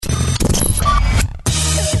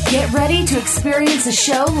Get ready to experience a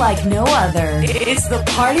show like no other. It's the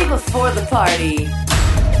party before the party.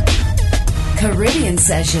 Caribbean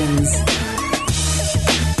Sessions.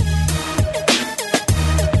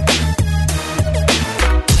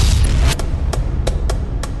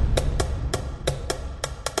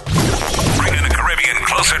 Bringing the Caribbean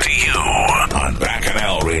closer to you on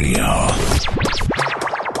Bacchanal Radio.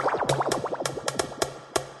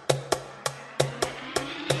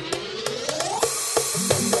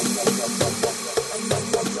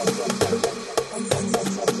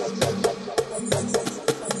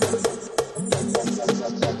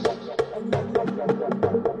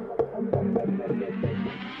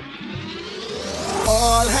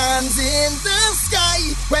 All hands in the sky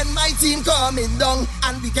when my team coming down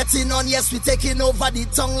and we getting on. Yes, we taking over the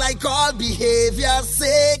tongue like all behavior.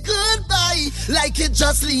 Say goodbye like it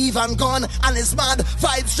just leave and gone. And it's mad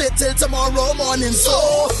vibe straight till tomorrow morning. So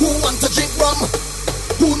who want to drink rum?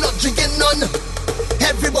 Who not drinking none?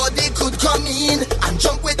 Everybody could come in and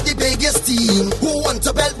jump with the biggest team. Who want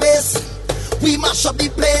to belt bass? We mash up the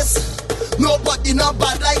place. Nobody not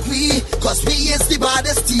bad like we, cause we is the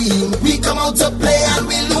baddest team. We come out to play and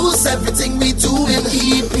we lose everything we doing.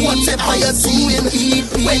 Whatever you're doing,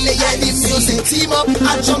 when they hear the music, team up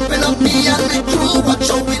and jumping up me and my crew. Watch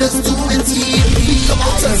out with us do it, we come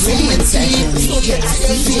out to do it, so get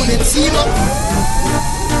doing it, team up.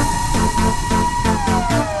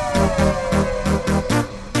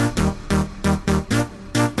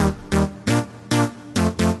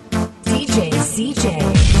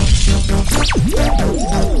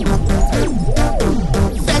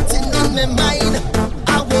 Betting on my mind,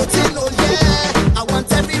 I'm waiting on yeah. I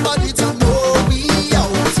want everybody to know we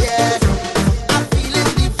out yeah. I'm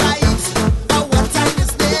feeling the vibes, but what time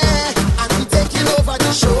is there? And we taking over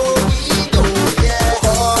the show, we go yeah.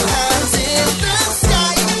 All hands in the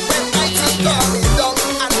sky when my team coming down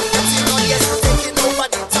and we getting on yes, we're taking over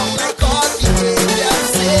the town like all the behavior.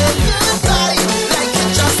 Say goodbye like it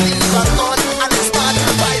just leave and gone. And it's bad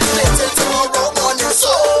vibes straight till tomorrow morning.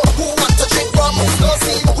 So who want to drink rum? No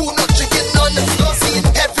scene. Who not drinking none? No scene.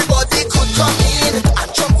 Everybody could come in and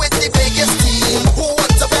jump with the biggest team. Who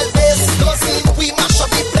want to belt bass? No scene. We mash up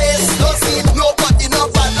the place. No scene. Nobody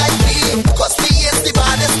not bad like we, cause we is the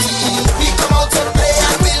baddest team. We come out to play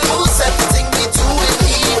and we lose everything we do in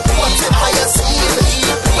here. Whatever you see,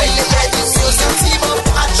 when they hear the music, team up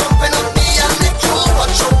and jumping up me and the crew.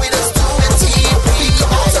 Watch out with us do it, team. We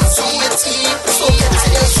come out and do it, team. So get to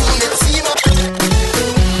the team up.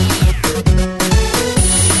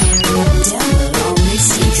 Download all Mix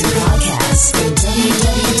Future podcasts from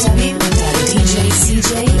www.djcj.com.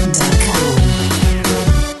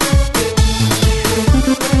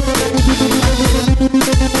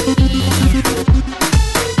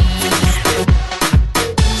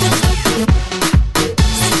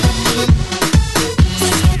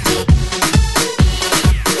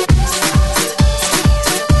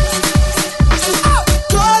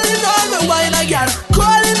 Calling on me wine a girl,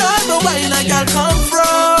 calling on me wine a girl, come from.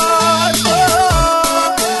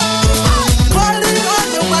 Calling on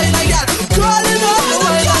me wine a girl, calling on me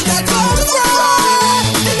wine a girl, come from.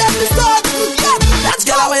 You got me start, yeah. That's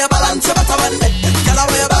girl how you balance your bottom on me, girl how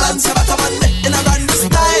you balance your bottom on me in a brand new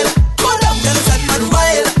style. Go down, girl, send man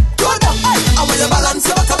wild. Go down, how you balance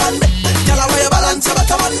your bottom on me, girl how you balance your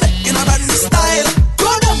bottom on me in a brand new style.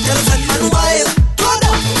 Go down, girl, send man wild. Go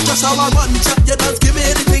down, just how I want you, you don't give me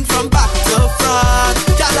anything from back to front.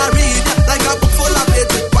 Girl, I read you like a book full of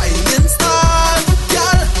pages, winding stars.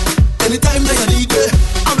 Girl, anytime that you need me,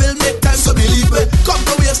 I will make time to believe me. Come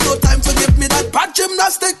to waste no time to give me that bad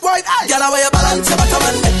gymnastic wine. Girl, how you balance your bottom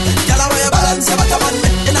on me, girl, how you balance your bottom on me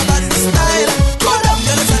in a band style. Go down,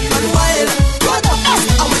 girl, send man wild. Go down, how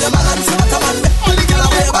you balance your bottom on me, girl,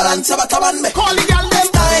 how you balance your bottom on me. Call the girl them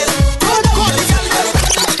style. Go down, call the girl them.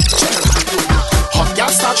 Hot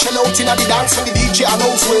girl start shell out in the dance when the DJ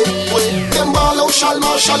announce way. Them ball out,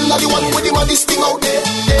 Shalma, the one with the maddest thing out there.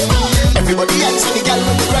 Everybody else with the girl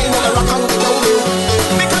with the grind and the rock on the ground.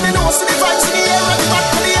 Because they know see the vibes in the air and the back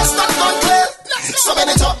of the air start not clear. So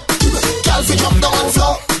bend it up, girl fi drop down on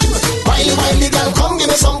floor. Wiley, girl come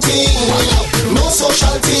give me something. No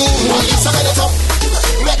social thing. So bend it up,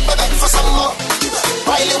 make me beg for some more.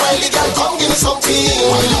 Wiley, girl come give me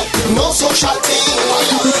something. No social thing.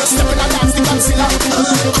 Step in and dance the concealer.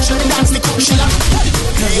 Action and dance the coachilla.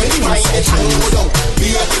 Be the grind the tango down. Be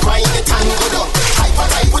the grind the tango down. Hyper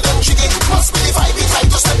type with them jiggy. Must be the vibe, it's time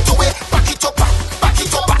to step to it. Back it up, back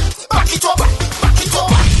it up, back it up, back it up.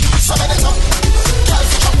 So bend it up, girl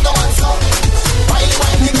fi drop down on floor.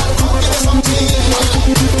 Wiley, girl come give me something.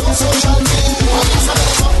 No social thing. So bend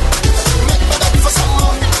it up, make me beg for some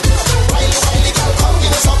more. Wiley, girl come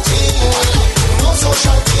give me something.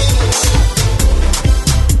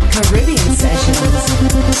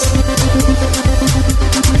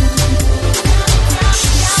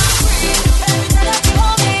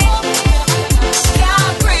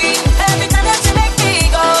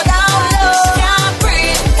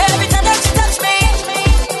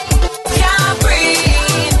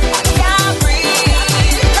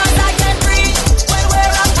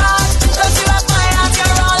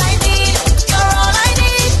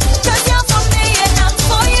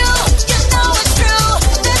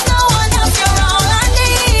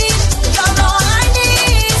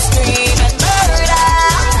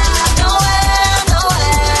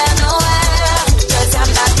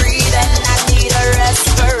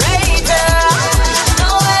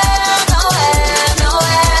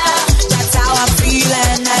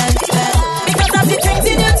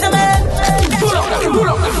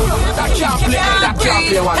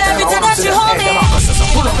 that you hold me.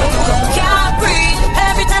 Can't breathe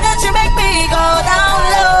every time that you make me go down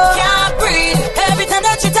low. Can't breathe every time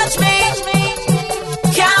that you touch me.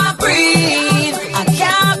 Can't breathe, I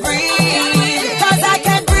can't breathe, 'cause I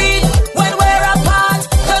can't breathe when we're apart.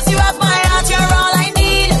 'Cause you have my heart, you're all I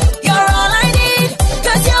need. You're all I need,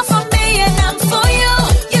 'cause you're for me and I'm for you.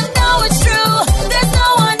 You know it's true, there's no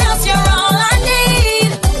one else. You're all I need.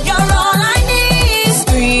 You're all I need.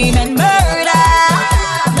 Scream and murder.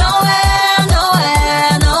 Nowhere,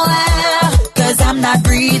 nowhere, nowhere. 'Cause I'm not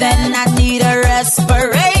breathing, I need a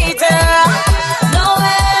respirator.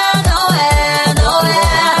 Nowhere, nowhere,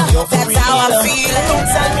 nowhere. That's how I feel. Don't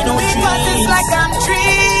tell me no because it's like I'm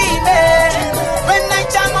dreaming. When I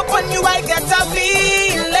jam up on you, I get a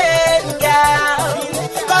feeling, girl.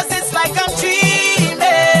 'Cause it's like I'm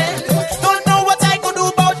dreaming. Don't know what I could do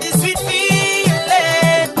about this sweet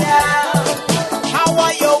feeling, girl. How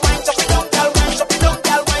are you? Wine, chop it down, girl. Wine, chop it down,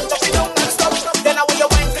 girl. Wine, chop it down, and stop. Then how are you?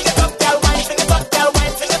 Wine, finger top, girl. Wine, finger top, girl.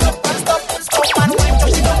 Wine, finger top, and stop. Stop, man. Wine, chop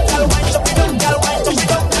it down, girl. Wine, chop it down, girl. Wine, chop it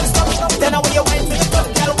down, and stop. Then how are you? Wine, finger top,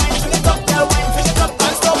 girl. Wine, finger top, girl. Wine, finger top,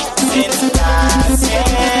 and stop. Since last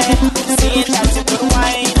year, saying that you could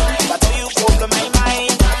wine, but how you broke my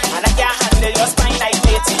mind, and I can't handle your spine like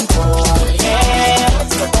waiting for, yeah.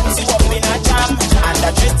 So come see what we not jam, and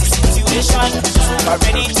address the situation. So we're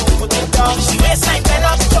ready to put it down. She waistline bend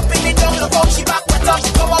up, dropping it down. Look how she back wet up.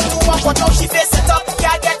 Come out to walk, what how she face it up.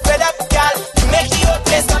 Can't get fed up, girl. You make the whole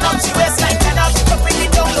place turn up. She waistline bend up, dropping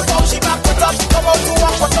it down. Look how she back wet up. Come out to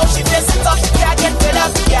walk, what how she face it up. Can't get fed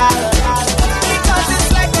up, girl. Because it's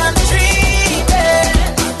like I'm dreaming.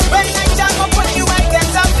 When I jam up on you, I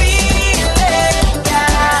get a feeling,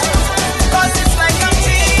 girl. 'Cause it's like I'm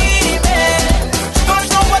dreaming. Don't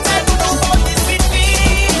know what I do about this sweet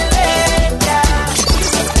feeling, girl.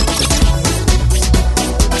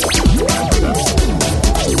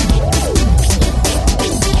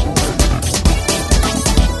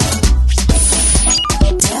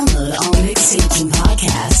 Download all mixtapes and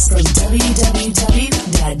podcasts from www.djcj.com.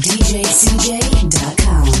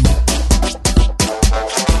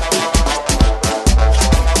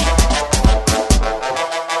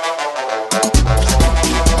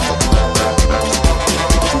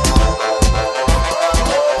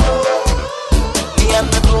 Me and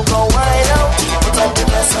my crew go wild out, put on the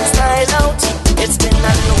best and style out. It's been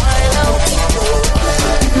a little while out.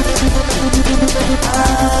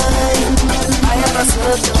 I have a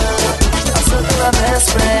circle of best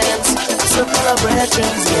friends, a circle of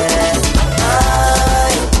brethren, yeah.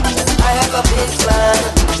 I have a big plan,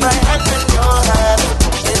 my hand in your hand,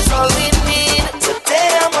 it's all we need. Today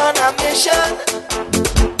I'm on a mission.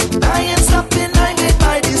 I ain't stopping, I made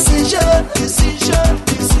my decision.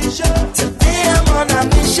 Today I'm on a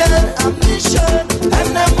mission,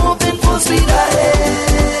 and I'm moving full speed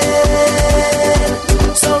ahead.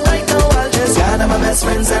 So right now I'll just gather my best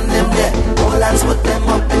friends and them there. All hands put them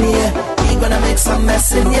up in the air. We gonna make some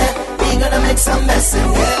mess in here.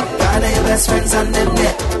 Gather your best friends and them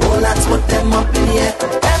there. All hands put them up in the air.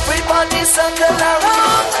 Everybody circle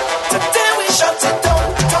around. Today we shut it down.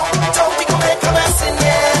 We gon' make a mess in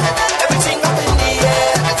here. Everything up in the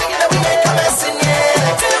air. We make a mess in here.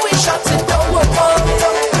 Today we shut it down.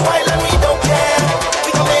 While and we don't care. We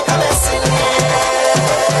gon' make a mess in here.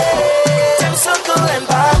 Them circle and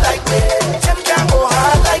bar like we. Them can't go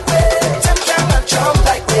hard like we. Them can't jump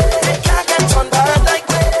like we. Them can't get on bad like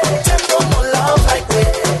we. Them don't know love like we.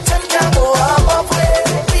 Them can't go above we.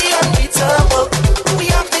 We unbeatable. We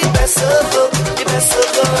have the best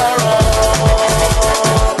circle around.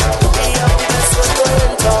 We have the best circle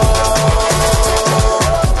in town.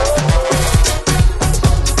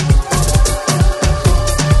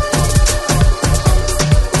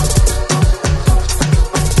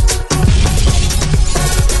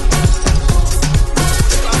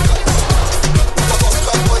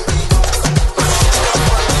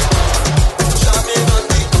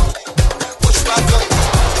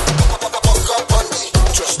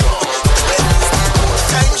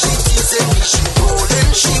 Time she teasing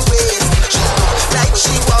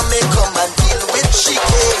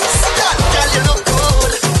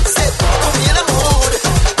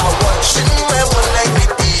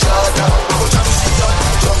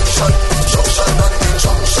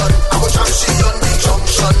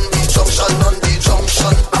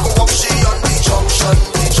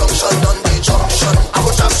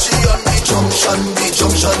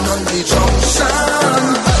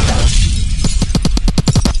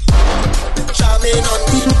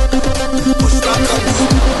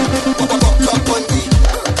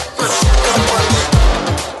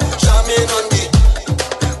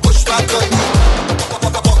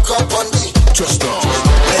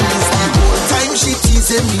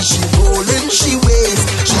say me, she rolling, she waist.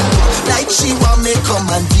 She look like she want me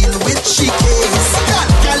come and deal with she case.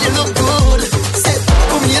 Girl, you look good. Say,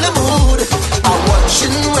 put me in the mood. I'm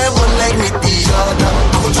watching where one leg meet the other.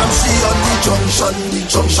 I go jam she on the junction,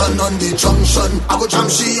 on the junction. I go jam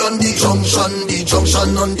she on the junction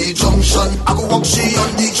on the junction. I go walk she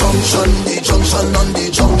on the junction on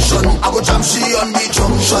the junction. I go jam she on the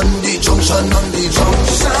junction on the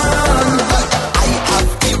junction. I have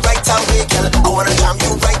the right away, girl. I wanna jam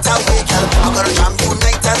you right away, girl. I'm gonna jam you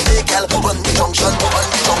night and day, girl. On the junction. I have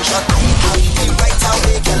the right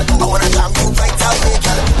away, girl. I wanna jam you right away,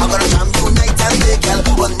 girl. I'm gonna jam you night and day, girl.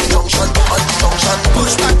 On the junction.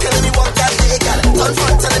 Push back, telling me what that day, girl. Turn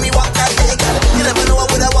front, telling me what that day, girl. You never know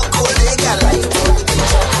what I want cold day, girl.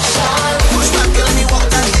 Push back, telling me what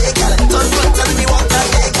that day, girl. Turn front, telling me what that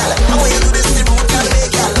day, girl. I want you to do this the root, girl,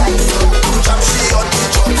 girl. I go jam she on the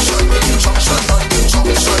junction on the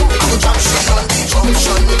junction. I go jam she on the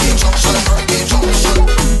junction on the junction.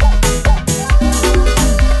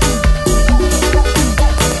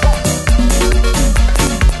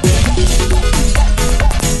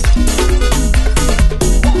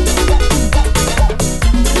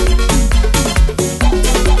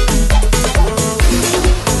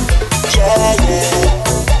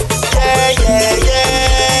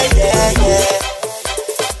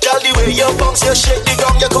 You shake the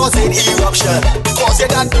ground, you cause an eruption. Cause you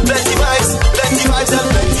got plenty vibes and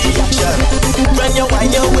plenty action. When you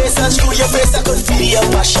wind your waist and screw your face, I could feel your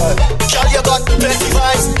passion. Girl, you got plenty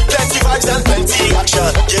vibes and plenty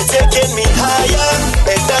action. You're taking me higher,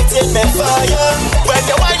 igniting my fire. When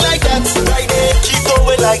you wind like that, right there, keep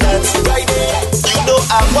going like that, right there. You know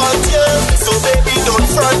I want you, so baby don't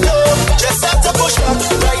front up. Just have to push back,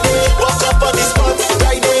 right there. Walk up on the spot,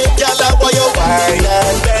 right there. Girl, I want you wine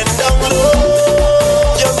and bend down low.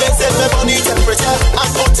 My body temperature, I'm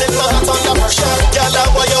putting my heart under pressure. Girl, I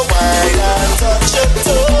want you wine and touch your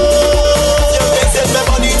toe. You're raising my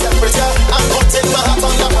body temperature, I'm putting my heart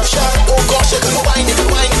under pressure. Oh gosh, you could wine, and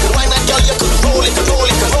girl, you could roll it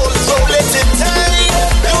in time.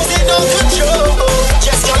 Losing all control.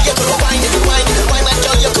 Yes, girl, you could wine, and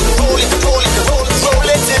girl, you could roll it in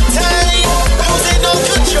time. Losing all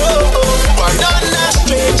control. Wine on a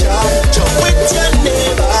stranger, jump with your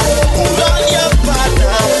neighbor, pull on your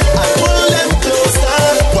partner.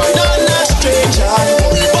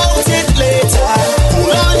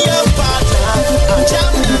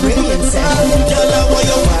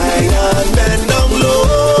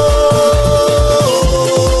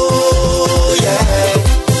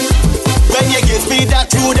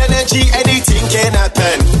 Anything can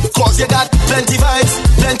happen. Cause you got plenty vibes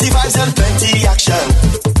and plenty action.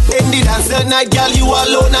 In the dance the night, girl, you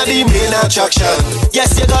alone are the main attraction.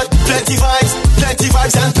 Yes, you got plenty vibes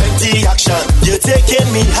and plenty action. You're taking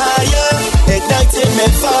me higher, igniting my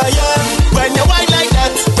fire. When you wine like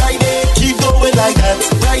that, right there, keep going like that,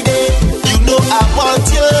 right there. You know I want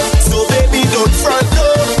you, so baby don't front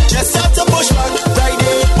up. Just have to push back, right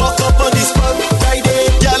there. Walk up on the spot, right there.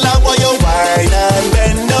 Girl, I want you wine and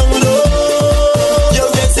bend down low.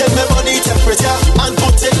 You're raising my body temperature and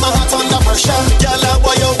putting my heart under pressure. Girl, I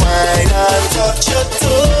want you wine and touch your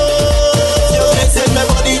toe. You're raising my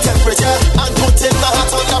body temperature and putting my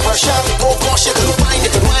heart under pressure. Oh gosh, you could wine,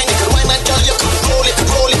 and girl, you could roll it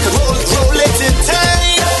in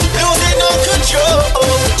time. Losing all control.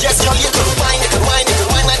 Yes, girl, you could wine, and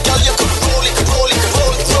girl, you could roll it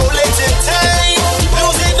in time.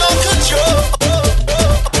 Losing all control.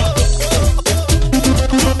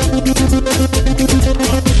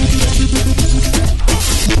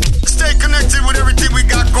 Stay connected with everything we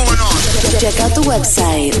got going on. Check out the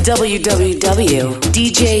website www.djcj.com.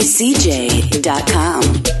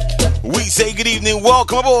 We say good evening,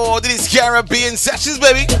 welcome aboard. This is Caribbean Sessions,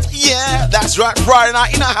 baby. Yeah, that's right, Friday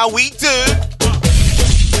night, you know how we do.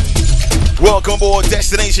 Welcome aboard,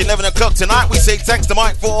 destination 11 o'clock tonight. We say thanks to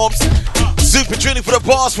Mike Forbes, Super Trini for the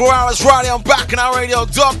past 4 hours, Friday on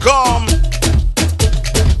BacchanalRadio.com.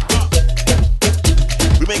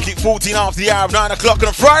 We make it 14 after the hour of 9 o'clock on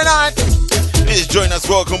a Friday night. Please join us,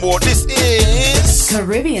 welcome aboard. This is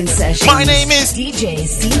Caribbean Sessions. My name is DJ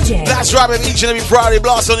CJ. That's right, baby. Each and every Friday,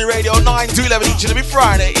 blast on the radio, 9 to 11. Each and every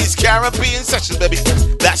Friday is Caribbean Sessions, baby.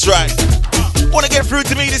 That's right. Want to get through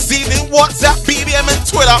to me this evening? WhatsApp, BBM, and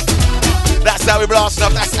Twitter. That's how we blasting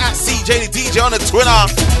up. That's at CJ the DJ on the Twitter.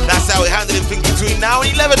 That's how we're handling things between now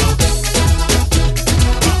and 11.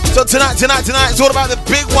 So tonight, it's all about the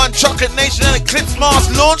big one, Chocolate Nation and Eclipse Mars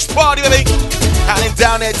launch party, baby. Happening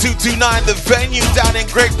down there, 229, the venue down in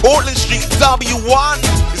Great Portland Street, W1.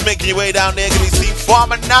 Is making your way down there. Gonna see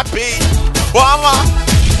Farmer Nappy. Farmer.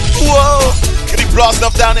 Whoa. Gonna be blasting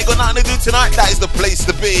off down there, got nothing to do tonight, that is the place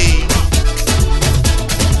to be.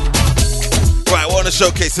 Right, we're on the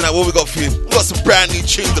showcase tonight. What we got for you? We got some brand new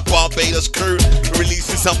tunes. The Barbados crew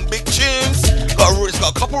releasing some big tunes. It's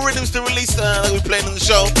got a couple rhythms to release that we're playing on the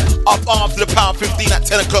show. Up after the Power 15 at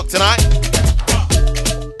 10 o'clock tonight.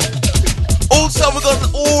 Also, we've got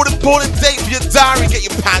an all-important date for your diary. Get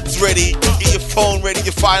your pads ready, get your phone ready,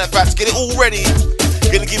 your file pads, get it all ready.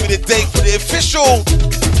 Gonna give you the date for the official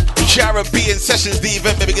Caribbean Sessions, the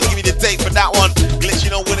event. Maybe gonna give you the date for that one. Let you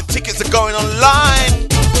know when the tickets are going online.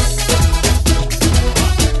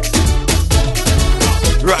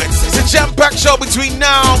 Right, it's a jam-packed show between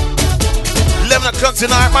now 11 o'clock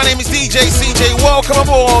tonight. My name is DJ CJ. Welcome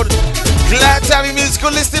aboard. Glad to have you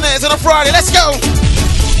musical listeners on a Friday. Let's go.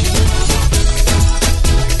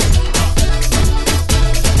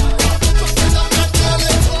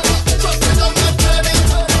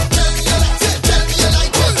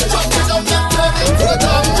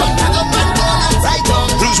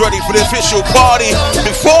 Who's ready for the official party?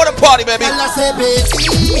 Before the party, baby.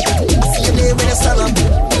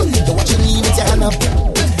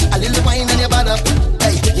 A little wine on your butt up.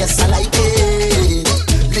 Hey, yes, I like it.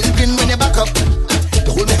 Little grin when you back up.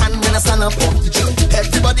 You hold my hand when I stand up.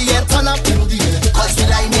 Everybody here turn up in the air. Cause we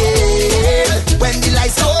like it. When the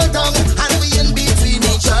lights go down and we in between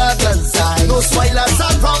each other's eyes. No spoilers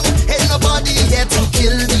are wrong. Ain't nobody here to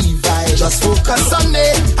kill the vibe. Just focus on me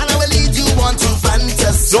and I will lead you on to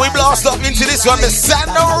fantasy. So we blast up into this one, the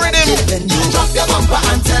Sando rhythm. Then you drop your bumper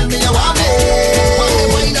and tell me you want me. Want me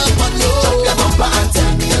wind up on you. Drop your bumper and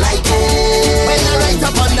tell me you like it. When I right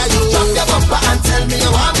up under you, drop your bumper and tell me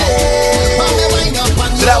you want me. Want me wind up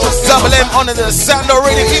on you. So that was Double M under the Sando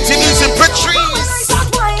rhythm. Continues in Patrice.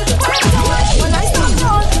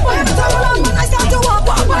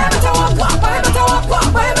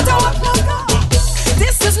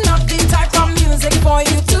 This is not the type of music for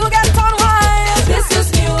you to get on high. This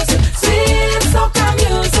is music, sweet soca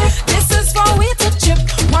music. This is for we to chip,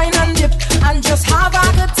 wine and dip, and just have a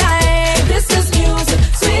good time. This is music,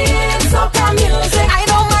 sweet soca music. I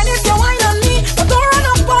don't mind if you wine on me, but don't run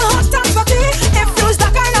up on hot times for tea. If you's the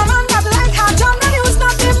kind of man that like hard jam, then you's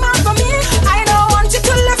not the man for me. I don't want you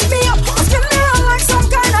to lift me up or spin me around like some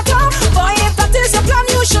kind of clown. Boy, if that is your plan,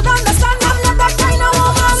 you should understand I'm not that kind of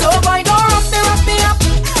woman. So boy, don't rough me up.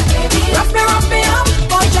 Rough me up.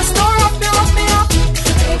 Boy, just don't rough me up.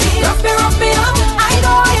 Rough me up. I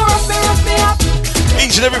know you rough me up.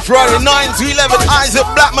 Each and every Friday, 9 to 11, Isaac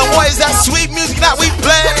Blackman. What is that sweet music that we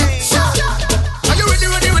play? Are you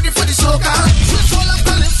ready for the soca? Switch all up,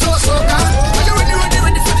 calling for soca. Are you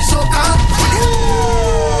ready for the soca?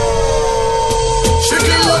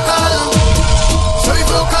 Strictly local. Strictly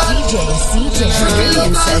vocal. DJ Radio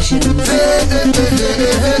Sessions.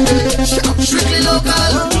 Strictly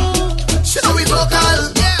local. Shall we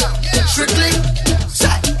vocal? Yeah. Strictly.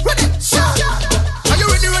 Ready. Are you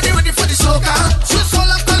ready for the soca? Switch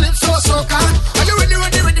all up, calling for soca. Are you ready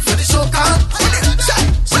for the soca?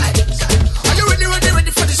 Are you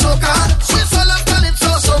ready for the soca? Switch all up, calling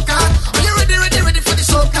for soca. Are you ready for the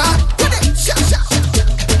soca?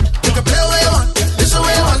 You can play what you want, this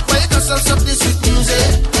way you want. Play yourself some this sweet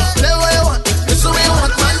music. Play what you want, this way you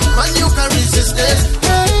want. Man, you can resist it.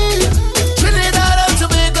 Hey, Trinidad and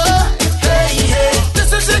Tobago. Hey, this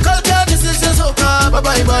is the culture, this is the soca. Bye.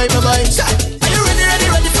 Are you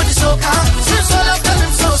ready for the soca? Switch all up,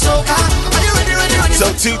 calling for soca. Are you ready? So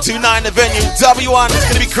 229 the venue, W1 is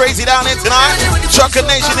going to be crazy down here tonight. Trucker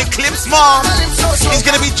Nation Eclipse Mom. He's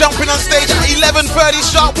going to be jumping on stage at 11:30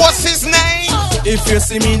 sharp. What's his name? If you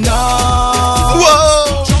see me now.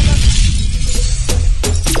 Whoa!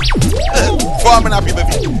 Farming happy,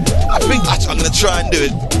 baby. I think I'm going to try and do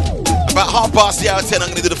it. About 10:30, I'm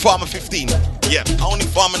going to do the Farmer 15. Yeah, only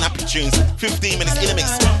Farming happy tunes. 15 minutes in a mix.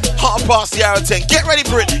 10:30. Get ready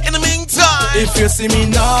for it. In the meantime, If you see me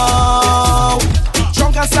now,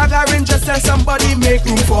 drunk and staggering, just tell somebody make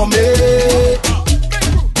room for me.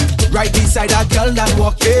 Right beside a girl that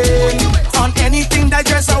walking on anything that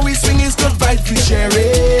dress how we swing is good vibes we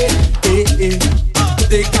sharing.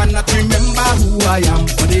 They cannot remember who I am,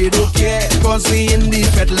 but they don't care, cause we in the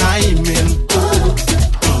fed liming.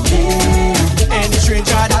 Any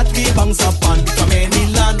stranger that we bounce upon from any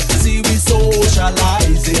land, see we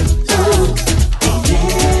socializing.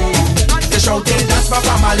 They shouting that's my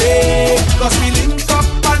family, cause we link up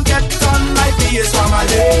and get on like we is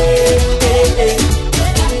family.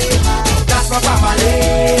 That's my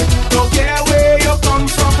family, don't care where you come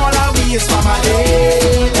from, all of we is family.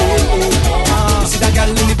 See that girl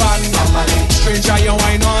in the band, stranger you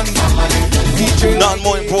wine on. none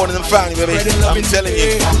more important than family, baby. I'm telling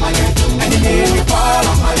you.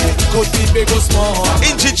 could be big or small.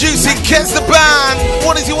 Introducing Kez the Band.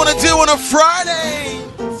 What does he want to do on a Friday?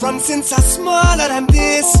 From since I smaller than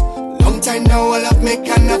this, long time now I love me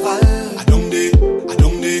carnival. I don't day.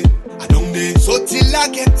 So till I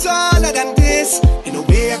get taller than this, in a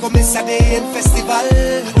way I go miss a day in festival.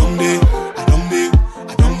 I don't day.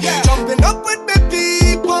 Jumping up with the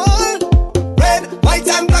people, red, white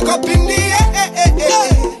and black up in the air,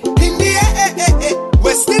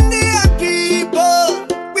 West Indian people,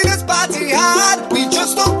 we just party hard, we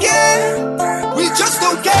just don't care, Make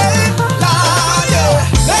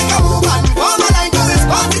a move and form a line 'cause it's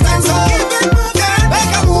party time, so keep it moving.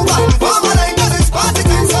 Make a move and form a line 'cause it's party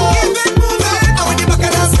time, so keep it moving. And when the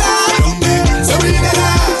bacchanal start, so we get out.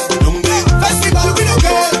 Festival we don't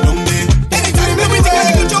care. Anytime,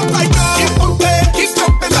 everything, you jump right now. Keep pumping, keep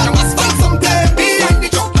jumping, and what's fun someday. Behind the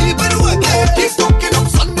joke, keep it working. Keep talking up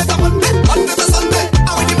Sunday to Monday, Monday to Sunday.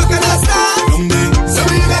 And when the bacchanal start, so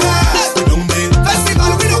we get out.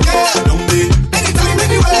 Festival we don't care. Anytime,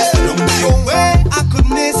 anywhere. No way I could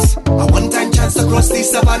miss a one-time chance to cross the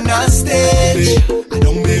Savannah stage. I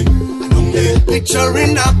don't be.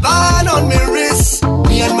 Picturing a band on my wrist.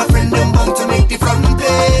 Me and my friend them bound to make the front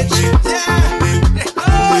page. Yeah.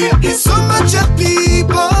 It's so much of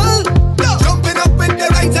people jumping up with the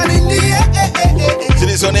right hand in the air. So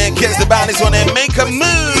this one there, Kez the Band. This one there, Make a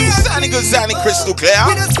Move. Sounding good, sounding crystal clear.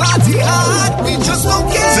 We just party hard, we just don't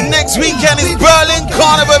care. So next weekend is Berlin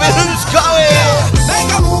Carnival. Who's going? Make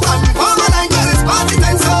a move and form a line 'cause it's party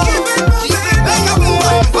time, so keep it moving. Make a move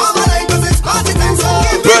and form a line 'cause it's party time, so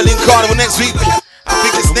keep it Berlin Carnival next week. I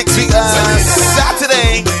think it's next week,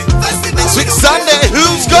 Saturday. Next week, Sunday.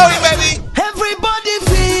 Who's going, baby? Everybody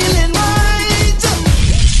feeling right.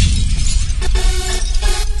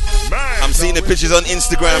 I'm seeing the pictures on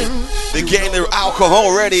Instagram. They're getting their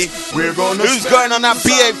alcohol ready. Who's going on that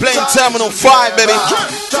BA plane Terminal 5, baby?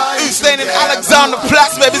 Who's staying in Alexander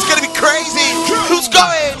Platz, baby? It's gonna be crazy. Who's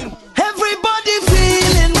going? Everybody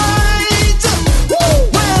feeling right.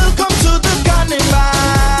 Welcome to the carnival.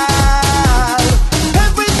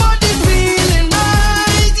 Everybody feeling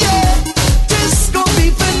right, yeah. This gon'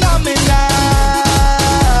 be phenomenal.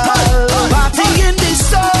 Party in the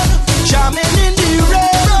sun, jamming in the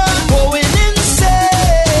rain, going insane.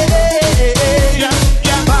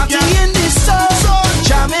 Party in the sun,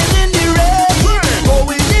 jamming in the rain,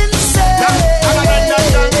 going insane.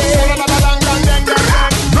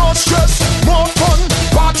 No stress, more fun,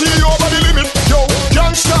 party over the limit. Yo,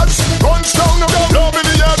 youngsters, guns down, no love in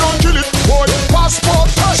the air, don't kill it. Boy, passport,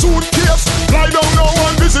 suitcase, lie down now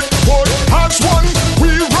and visit. Boy, as one, we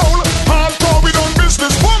roll, hardcore, we don't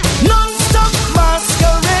business. Boom! Non-stop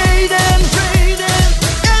masquerading,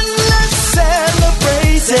 endless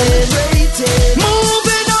celebrating,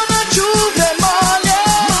 moving on a Tuesday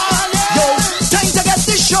morning. Yo, time to get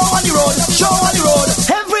this show on the road.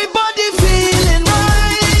 Everybody feeling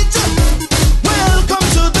right. Welcome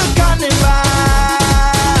to the carnival.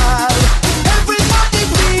 Everybody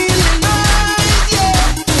feeling right, yeah.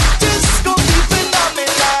 This gon' be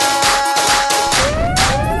phenomenal.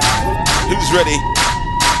 Who's ready?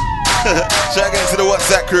 Should I get into the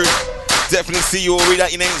WhatsApp crew? Definitely see you all. Read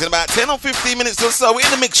out your names in about 10 or 15 minutes or so. We're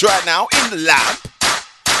in the mix right now, in the lab.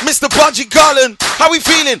 Mr. Budgie Garland, how we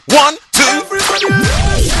feeling? 1, 2.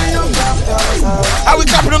 How we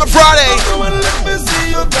clapping on a Friday?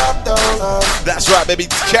 That's right, baby.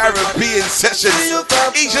 Caribbean sessions.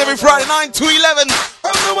 Each and every Friday, 9 to 11.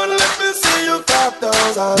 1,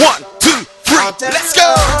 2, 3. Let's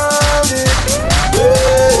go.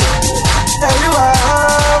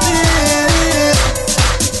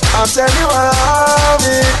 I'm telling you I love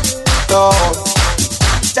it.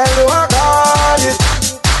 Tell you I got it.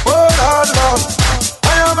 Oh Lord, Lord. I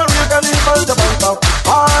am a real carnival to bank up.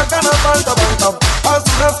 I carnival to bank up. As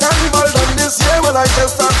soon as carnival done this year, well I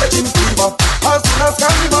just start getting fever. As soon as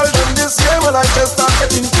carnival done this year, well I just start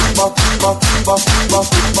getting fever. I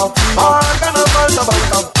carnival to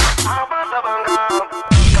bank up.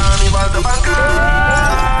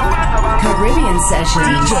 Caribbean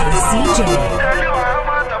Sessions. CJ.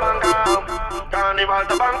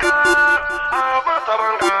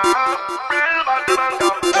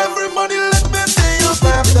 Everybody let me see you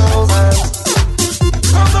clap those hands.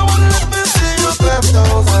 Come on, let me see you clap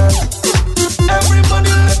those hands. Everybody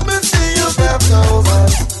let me see you clap those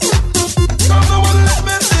hands. Come on, let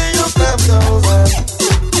me see you clap those hands.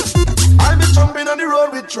 I be jumping on the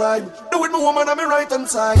road with tribe. Do with my woman on my right hand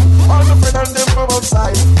side. All my friends and them from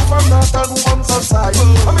outside. From north and from south side.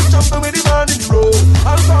 I be jumping with the man in the road.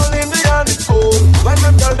 I'll call in the hand it's full. When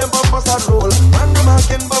them tell them bumpers are roll. When them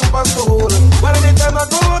marking bumpers to hold. Well anytime I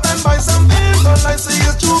go out and buy something, all I see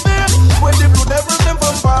is too bad. When the blue devils them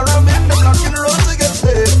from far away.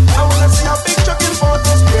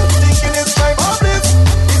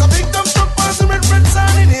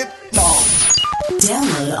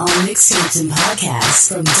 us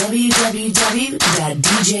from www.djcj.com.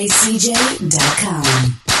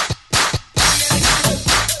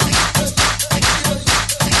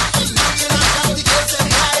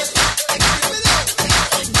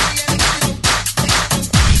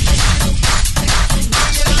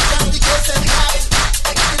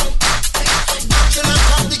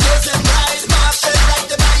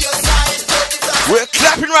 We're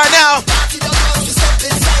clapping right now.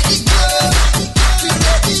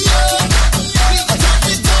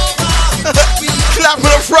 Clap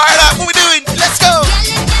for the Friday. What we doing? Let's go.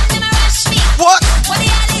 What?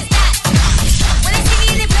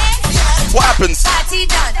 What happens?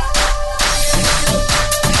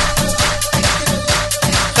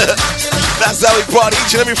 That's how we party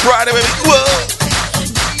each and every Friday, baby. Whoa.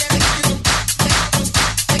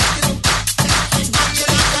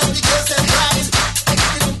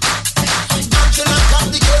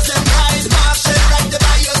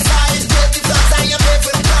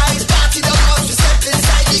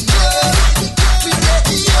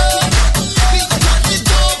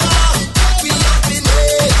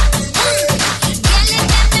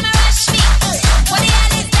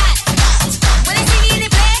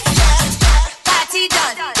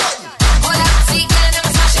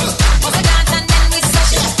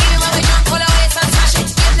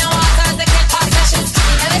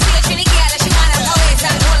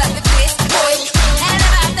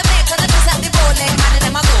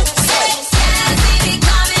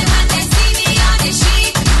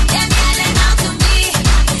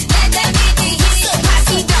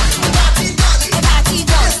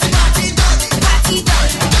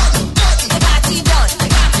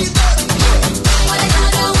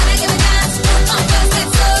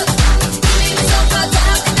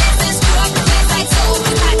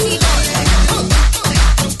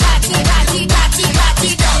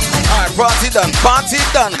 Party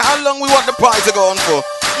done. How long we want the party to go on for?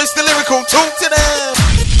 Mr. Lyrical, talk to them.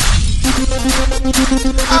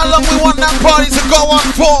 How long we want that party to go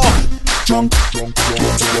on for?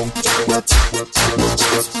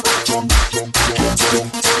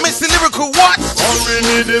 Mr. Lyrical, what? All we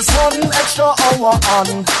need is one extra hour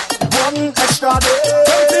on, one extra day.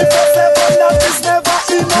 24/7, that is never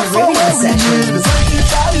enough. Radio session.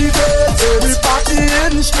 25 days, we party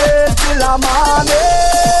in straight till a morning.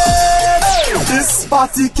 This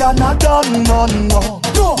party cannot done, no.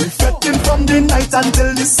 We fetting from the night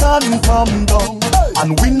until the sun come down,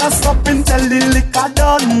 and we not stopping till the liquor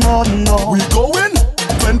done, no. We going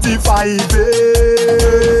 25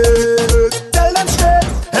 days. Tell them straight,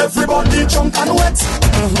 everybody drunk and wet,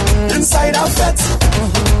 inside a fet,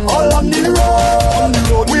 all on the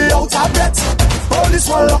road. We out of bet, police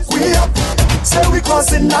will lock we up, say we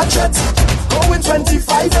causing a threat. Going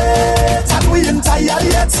 25 days, and we ain't tired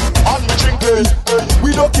yet. On the drink,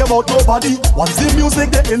 we don't care about nobody. Once the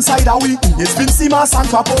music get inside our we, it's been Simas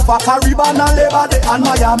and Crapova, Caribbean and Labor Day and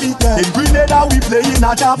Miami. In Grenada we play in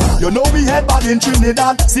a jam. You know we head bad in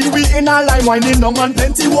Trinidad. See we in a line winding down and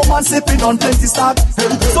plenty woman sipping on plenty start.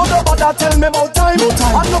 So nobody tell me about time. No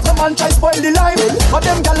time. And no come and try spoil the line. But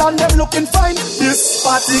them gal and them looking fine. This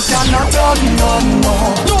party cannot turn,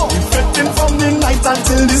 no. We fetting from the night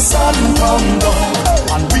until the sun comes.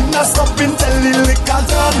 And we not stopping till the liquor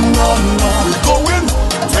done, no. We going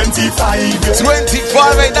 25 days.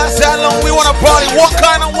 25, ain't that's how long we want to party. What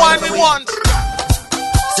kind of wine we want?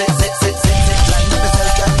 Sit, line up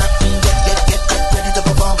yourself, get ready to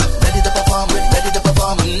perform, ready to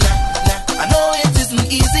perform. Nah. I know it isn't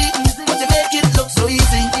easy, but you make it look so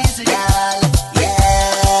easy. Girl,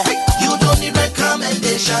 yeah. You don't need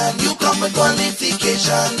recommendation, you come with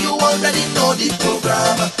qualification. You already know the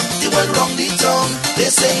program. They went wrong the tongue. They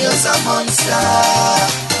say you're a monster.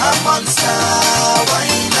 Why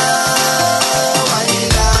not?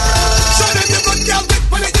 Show them the good girl.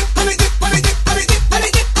 When it wind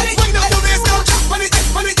up your waist, girl. When it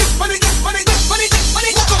walk up your waist, girl. When it wind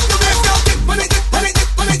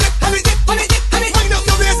up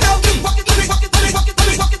your waist, girl.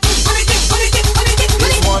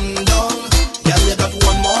 One down, girl, you got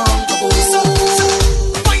one more round to go.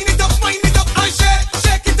 Wind it up, and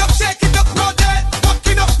shake it up, now there. Walk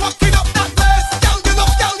it up that place. Girl,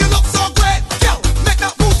 you look so great. Girl, make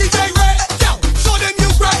that booty gyrate. Girl, show them you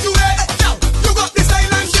graduate. Girl, you got this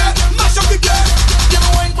island shit, mash up the game. Girl,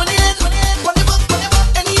 wine on the head, on the butt,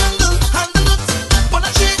 any angle, handle it. Wanna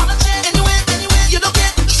shake, anyway, you look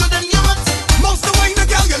it. Show them you hot. Most the wine,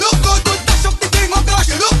 girl, you look good. Dash up the thing, oh gosh,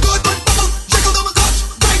 you look good. Bubble, jiggle, double touch.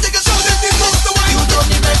 Right, take a show them the most the wine. You don't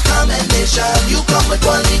need recommendation, you come with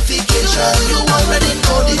qualification. You already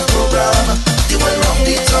know the program. You will rock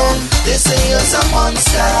the town. They say you're a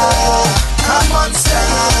monster.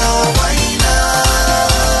 Why not?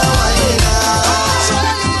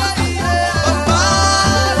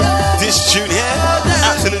 This tune here,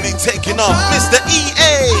 absolutely taking off. Mr.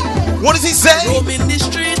 EA, what does he say? Roam in the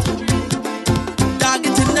street,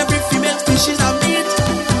 targeting every female species I meet.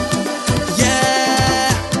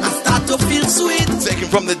 Yeah, I start to feel sweet. Taking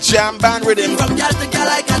from the jam band rhythm. From girl to girl,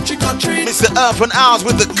 I got trick or treat. Mr. Earth and Hours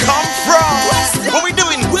with the come from. What we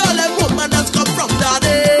doing? Where all them woman has come from,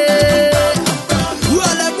 daddy? Where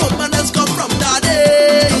all them woman has come from,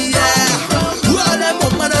 daddy? Yeah. Where all them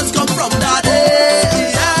woman has come from, daddy?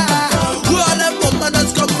 Yeah. Where all them woman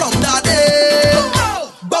has come from, daddy?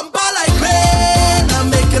 Bumper like rain, I'm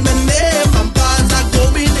making a name. Bumpers are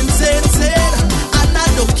going insane, and I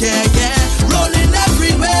don't care, yeah. Rolling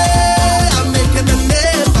everywhere, I'm making a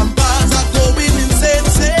name. Bumpers are going insane,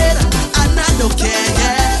 and I don't care,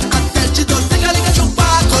 yeah. I tell you, don't think I like a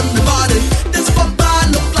back on the body. This bumper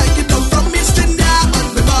look like it come from East India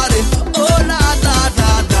on the body. Oh la la la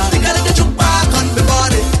la, think I like a back on the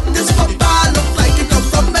body. This bumper look like it come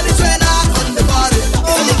from Venezuela on the body.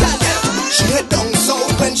 She head down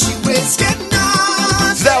south when she waist get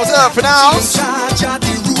nice. So that was Earth and Hours. Charge at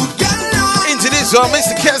the root girl. Into this one,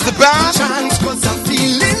 Mr. Kez the band. Chance 'cause I'm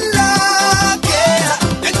feeling love,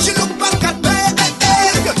 yeah. And she look back at me,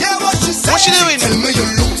 you hear what she say? What she doing? Tell me you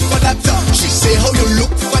look for that. She say how you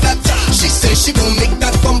look for that. She say she gon' make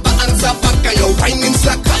that bumper answer back and you're whining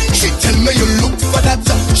slack. She tell me you look for that.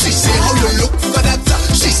 She say how you look for that.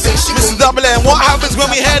 She say she Mr. gon' Double M, what happens when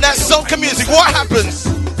we hear that soca music? What happens?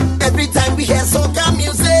 every time we hear soca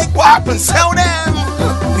music. What happens? Tell them.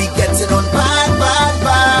 We getting on bad.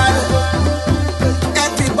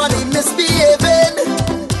 Everybody misbehaving.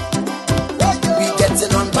 We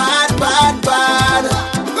getting on bad.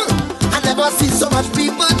 I never see so much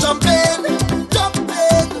people jumping.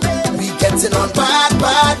 We getting on bad.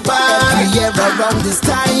 Every year around this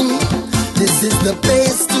time, this is the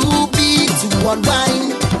place to be, to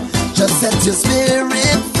unwind. Just set your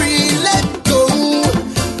spirit free, let go.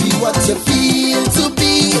 Be what you feel to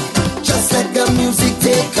be. Just let the music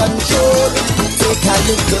take control. Take a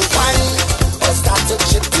little wine, or start to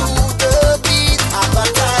chip to the beat. Have a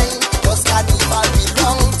time, 'cause carnival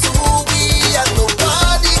belong to we, and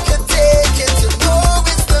nobody can take it. You know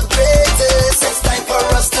it's the greatest. It's time for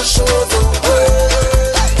us to show the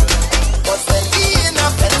world. 'Cause when we in a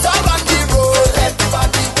fender on the road,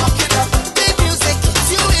 everybody walking up. The music keeps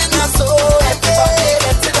you in a soul. Everybody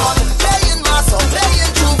getting on, playing my song,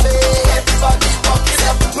 playing Juve. Everybody walking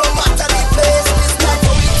up, no matter the place. It's time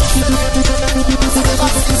for we to never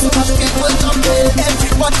see so much people jumping.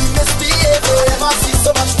 Everybody misbehaving. Never see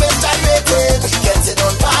so much waste gyrating. Getting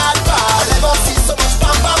on bad. Never see so much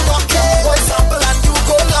bamba rocking. Boy sample and you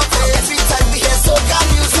go love it. Every time we hear soca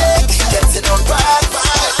music, getting on bad.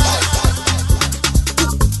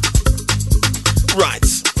 Right.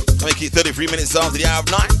 Make it 33 minutes after the hour of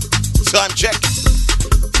 9. Time check.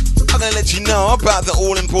 I'm going to let you know about the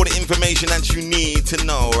all-important information that you need to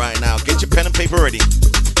know right now. Get your pen and paper ready.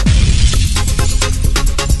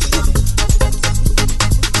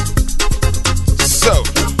 So,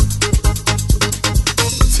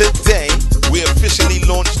 today we officially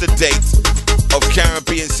launched the date of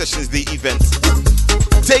Caribbean Sessions, the event.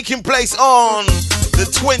 Taking place on the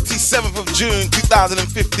 27th of June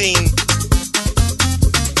 2015.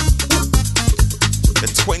 The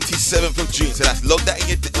 27th of June. So that's log that in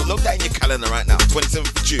your calendar right now. 27th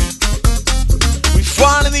of June. We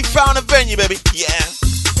finally found a venue, baby. Yeah.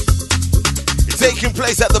 It's taking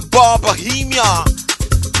place at the Bar Bohemia.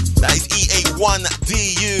 That is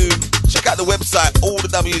EA1DU. Check out the website,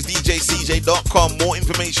 allthewsdjcj.com. More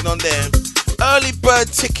information on there. Early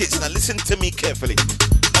bird tickets. Now listen to me carefully.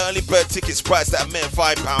 Early bird tickets priced at a mere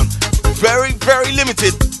 £5. Very, very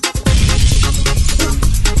limited.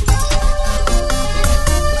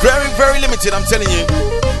 Very, very limited, I'm telling you.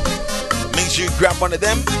 Make sure you grab one of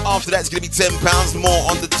them. After that, it's going to be £10 more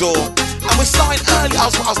on the door. And we're starting early. I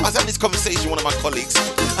was having this conversation with one of my colleagues. I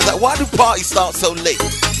was like, why do parties start so late?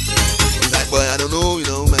 He's like, well, I don't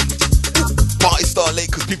know, man. Parties start late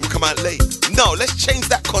because people come out late. No, let's change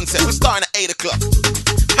that concept. We're starting at 8 o'clock.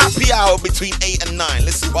 Happy hour between 8 and 9.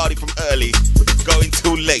 Let's party from early, going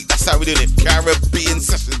till late. That's how we're doing it. Caribbean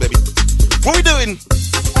Sessions, baby. What are we doing?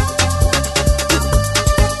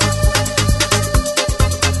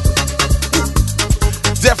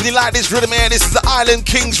 Definitely like this rhythm here. This is the Island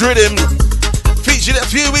Kings rhythm. Featured a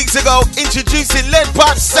few weeks ago. Introducing Lead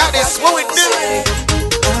Pipe Status. What we doing?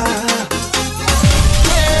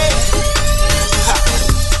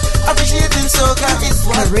 Appreciating soca is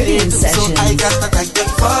what Caribbean we do. So Sessions. I got to thank them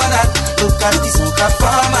for that. Look at the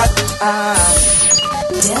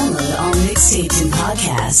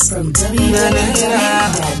Podcast from www.djcj.com.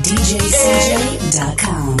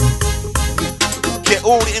 Get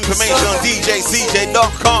all the information on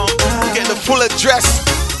djcj.com. Get the full address,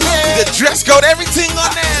 the dress code, everything on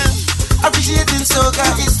there. Appreciating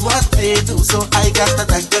soca is what they do, so I got to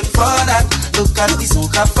thank them for that. Look at the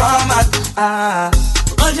soca format.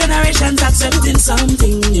 All generations accepting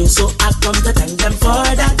something new, so I come to thank them for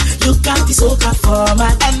that. Look at the soca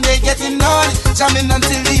format. And they getting on, jamming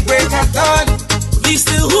until the break of dawn. We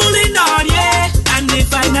still holding on, yeah, and they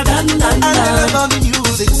find a done. And I love all the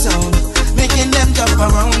music sound, making them jump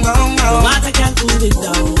around, round. What I can't cool it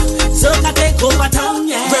down. Soca take over town,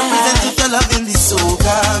 yeah. Represent if you're loving the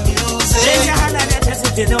soca music. Raise your hand and your chest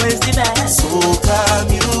if you know it's the best. Soca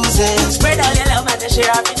music. Spread all your love and share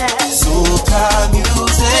happiness. Soca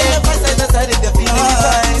music. Take the first side if you're feeling the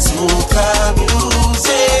vibe. Soca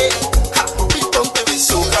music. Ha, we bump it with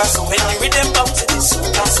soca. So when you read them bounce it is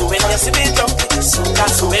soca. So when you see me jump it is soca.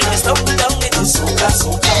 So when you stumble down it is soca.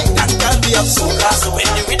 That can be up soca. So when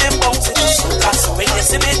you read them bounce it is soca. So when you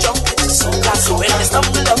see me jump it is soca. So when you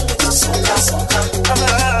stumble down it is soca.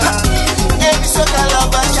 Every soca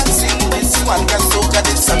lover can sing this one, cause soca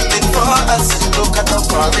did something for us. Look at how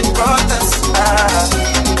far it brought us.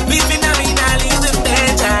 We've been having a little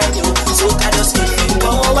better, you. Soca just keep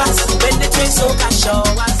powers. When the train soca show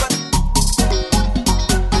us.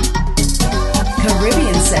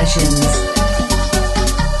 Caribbean Sessions.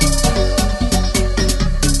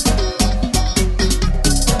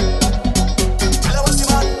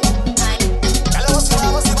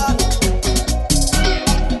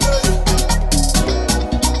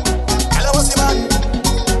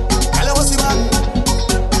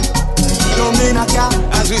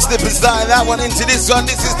 As we slip and slide that one into this one,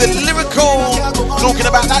 this is the lyrical, talking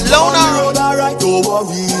about that loner. Don't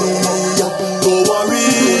worry,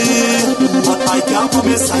 but I can't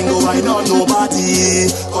promise I know I know nobody.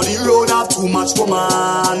 Cause the road have too much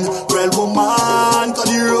woman, well woman. Cause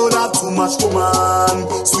the road have too much woman,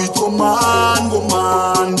 sweet woman.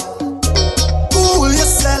 Fool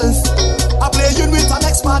yourself, I play you with an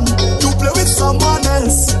ex-man, you play with someone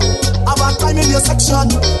else. Have a time in your section,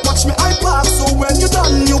 watch me I park, so when you're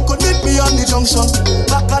done, you could meet me on the junction.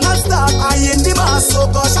 Back and I start, I in the mass, so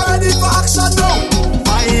gosh, I'm ready for action now.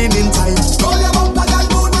 I ain't in time, roll your bumper, girl,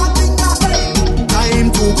 do nothing again. Time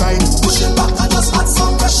to grind, push it back and just add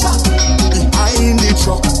some pressure. Behind the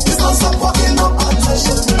truck, it's not some fucking up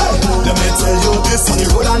attention. Hey, let me tell you this, on the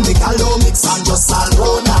road and the gallo mix and just all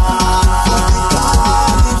road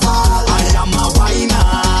I am a whiner.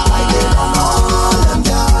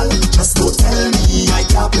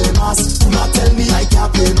 Do not tell me I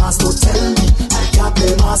can't play mass. Don't tell me I can't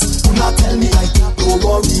play mass. Do not tell me I can't. Don't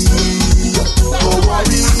worry.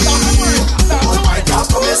 I can't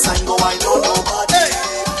promise I know nobody.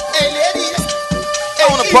 Hey ladies, I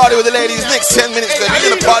wanna party with the ladies. Next 10 minutes, baby.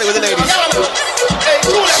 We're gonna party with the ladies.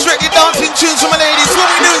 Strictly dancing tunes for my ladies. What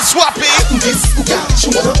we doing, Swappy?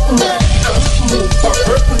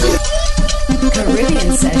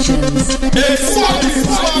 Caribbean Sessions. Hey,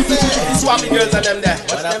 Swappy girls and them there.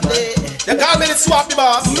 They call me the Swappy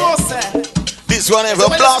boss. No, sir. This one ever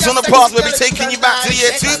blast on the past. We'll be taking you back to the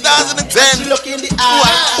year 2010. She look in the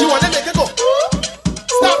eye. She wanna make it go.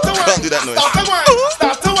 Stop the wine. Don't do that noise. Stop the wine.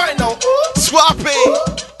 Stop the wine now. Swappy.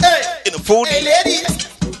 Hey. In the 40s. Hey, ladies.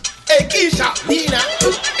 Hey, Keisha. Nina.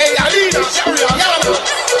 Hey, Alina. Sharia. Yana.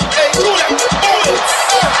 Hey, Julia.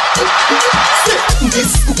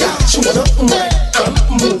 This girl, she wanna wine and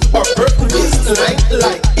move her waist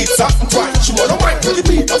like it's a wine. She wanna wine to the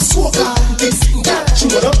beat of soca. This girl, she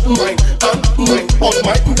wanna wine and wine on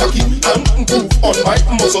my cocky and move on my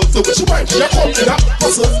muscle. So when she wine, she a come in a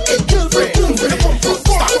hustle. Hey, girlfriend, where you come from?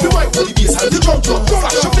 Start the wine for the bass and the drum.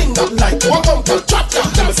 Flash your finger like one gun, girl. Drop down,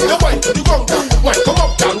 let me see the wine to the ground. Wine come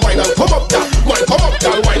up, girl, wine and come up, girl. Wine come up,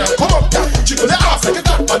 girl, wine and come up, girl. Jiggle the ass like a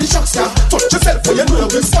dog body shocks, girl. Touch yourself for you know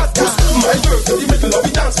you spot, girl. My girl to the middle of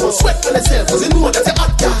the dance floor, sweat on herself, cause you know that you're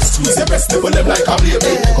hot, girl. Squeeze your breast, nipple them like a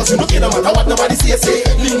baby, cause you don't care no matter what nobody say.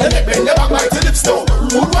 Lean the neck, bend your back like your lips now.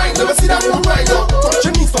 Roll wine, never see that roll wine now. Touch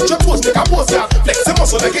your knees, touch your toes, make a pose, girl. Flex your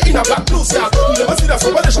muscle like you're in a black blues, girl. Never see that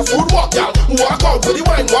from delicious food walk, girl. Walk out with the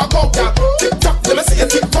wine, walk out, girl. Tick tock, let me see your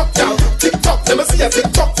tick tock, girl. Tick tock, let me see your tick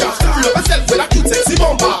tock, girl. Love yourself with a cute sexy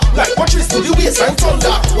bumper, like what you to the waistline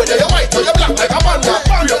thunder. Whether you're white or you're black like a panda.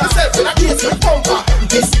 Love yourself with a cute bumper.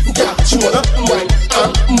 This girl, she wanna wine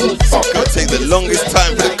and move. It'll take the longest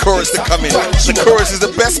time for the chorus to come in. The chorus is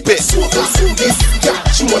the best bit. This girl,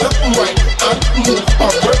 she wanna wine and move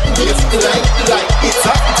on her waist like it's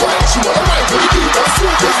a wine. She wanna wine to the beat of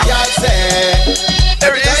soca. Y'all say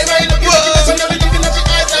every time I look at you, you're looking at your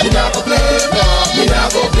eyes. Me not go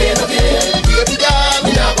play no game. Baby girl,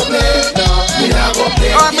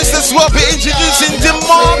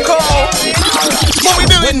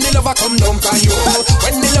 lover come down for you,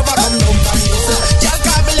 when the lover come down for you, y'all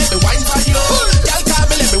call me let me wine for you, y'all call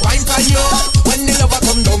me let me wine for you, when the lover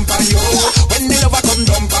come down for you, when the lover come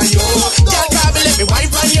down for you, y'all call me let me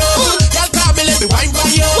wine for you, y'all call me let me wine for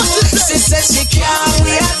you. She said she can't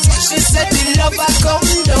wait, she said the lover come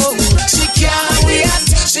down, she can't wait,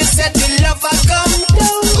 she said the lover come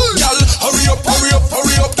down. Y'all hurry up, hurry up,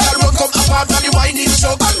 hurry up, y'all run come apart from the whining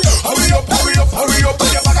show. Hurry up, hurry up, hurry up,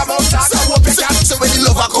 put your bag about that. So when the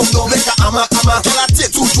lover come down, make a hammer, hammer. Tell her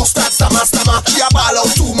take two just start stammer, stammer. She a ball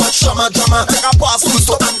out too much drama, drama. Take a pass full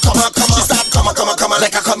stop and come, she start come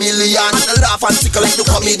like a chameleon. And laugh and tickle like the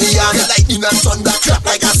comedian. The lightning and thunder clap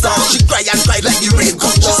like a star. She cry and cry like the rain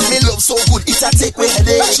come down. She say me love so good, it's a take away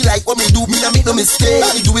headache. She like what me do, me not make no mistake.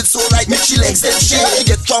 Me do it so right, make she legs them shake. She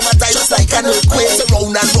get traumatized just like an earthquake. So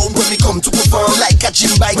round and round when we come to perform, like a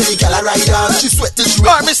gym bike when the gal a ride on. She sweat till she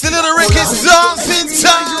Alright, Mr. Little Rick is dancing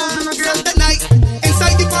time. That night,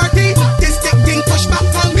 inside the party, this thing push back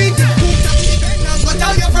on me. Go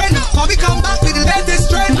tell your friend, how we come back with the latest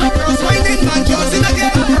trend. Girls winding man Johnson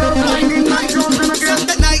again.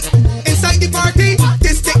 That night, inside the party,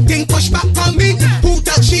 this thing push back on me. Who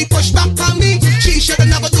tell she push back on me? She should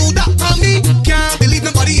never do that on me. Can't believe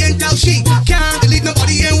nobody ain't tell she. Can't believe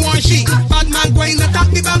nobody ain't warn she. Bad man going attack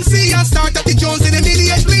the BAMC and start at the Jones in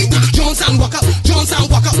immediately. Jones and walk up, Jones and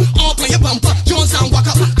walk up. Open your bumper, Jones and walk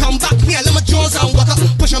up. Come back here, let me Jones and walk up.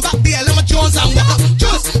 Push him back there, let me Jones and walk up.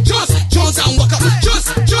 Jones and walk up. Jones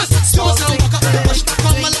and walk up. Push back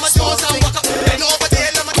on me, let me Jones and walk up. Then over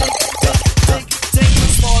there, let me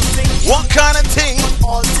What kind of thing?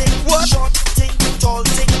 all thing, What? short thing, tall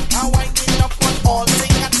thing. I wind it up on all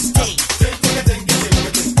thing and stay.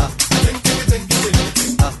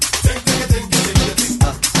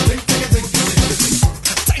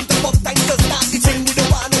 Time to pop, time to start the thing. We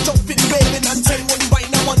don't wanna jump in, waving and ting. When you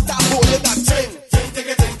wind, I want that holding that ting.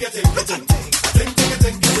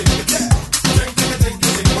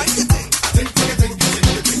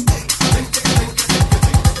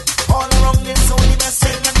 All around it's only my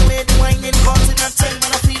sing and the way the winding causing a ting.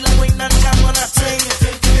 When I feel like wine and jam on a ting.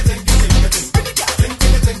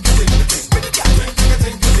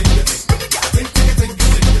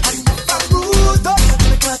 I'm rude, don't let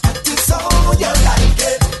me go back to so you like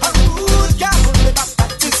it. I'm rude, can't hold me back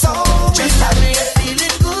to so you like it.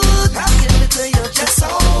 Feeling good, I'll give it to you just so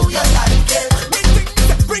you like it.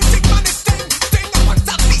 Bring thing, man, this thing, I want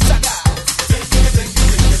that piece of that.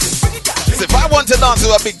 So if I want to dance to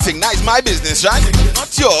a big thing, that is my business, right?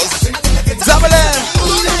 Not yours. Double M.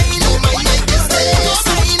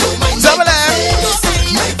 Double M.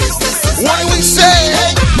 What do we say?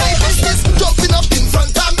 my business. Jumping up in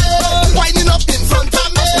front of me, winding up in front of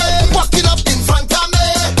me, walking up in front of me.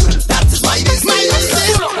 That is my business.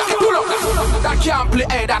 That can't play,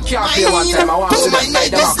 hey, that can't play one time. I want to see My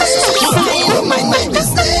business. My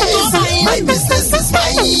business. My business is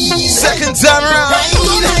mine. Second time around.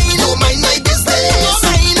 My business.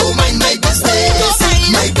 My business.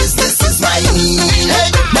 My business is mine.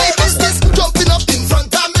 My business. Jumping up in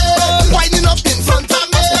front of me, winding up in front of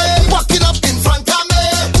me, walking up in front of me.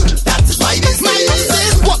 That is my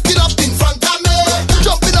business. Walking up in front of me,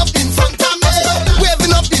 jumping up in front of me,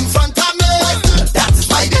 waving up in front of me. That is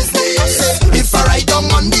my business. If I ride down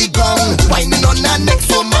on the ground, winding on the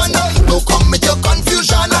next woman, don't come with your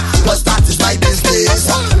confusion, 'cause that is my business.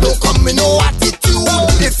 Don't come with no attitude.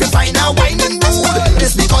 If you find a whining mood,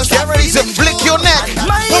 it's because Get ready to flick your neck.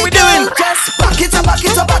 What we doing? Just back it up, back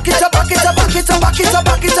it up, back it up, back it up, back it up, back it up,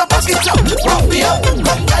 back it up, back it up. Rock me up,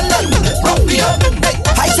 rock me up. Hey,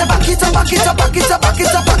 I say back it up, back it up, back it up, back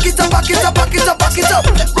it up, back it up, back it up, back it up, back it up.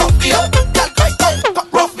 Rock me up,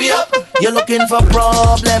 rock me up. You're looking for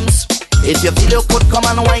problems. If you feel you could come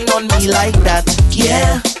and whine on me like that,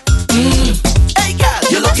 yeah. Hey girl,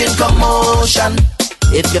 you're looking for motion.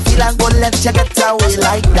 If you feel I'm gonna let you get away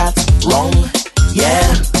like that, wrong,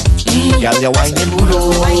 yeah. Girl, you're whining good,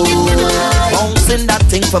 bouncing that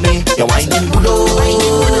thing for me. You're whining good,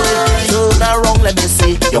 turn around, let me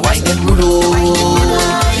see. You're whining good,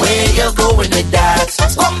 where you going with that?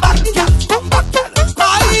 Come back, girl, come back, girl.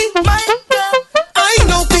 I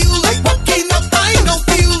don't feel like walking up. I don't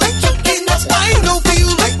feel like jumping up. I don't feel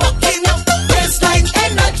like walking up. It's like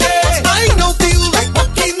energy. I don't feel like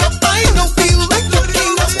walking up. I don't feel like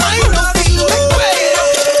looking up. I don't feel like way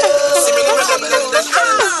up.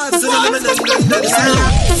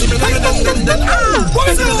 What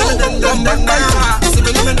is it?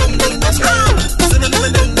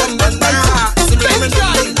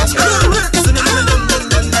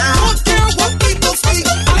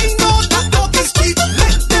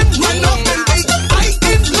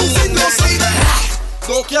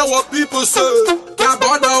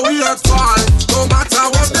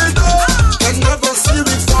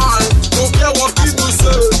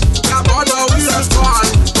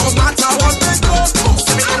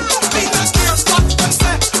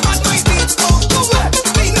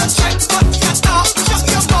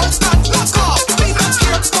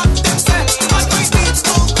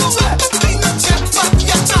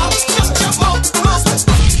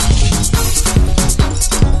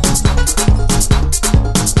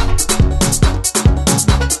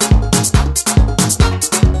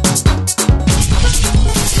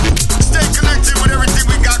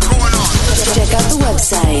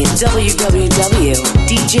 www.djcj.com.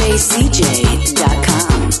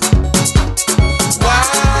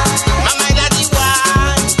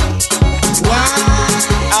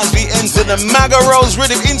 As we enter the Maga Rose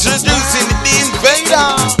rhythm, introducing the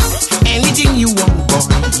Invader. Anything you want, boy,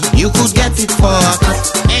 you could get it for a cut.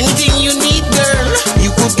 Anything you need, girl,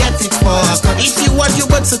 you could get it for a cut. If you want your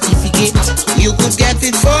birth certificate, you could get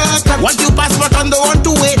it for a cut. Want your passport and don't want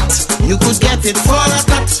to wait, you could get it for a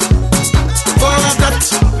cut. For a cut.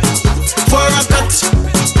 For a cut.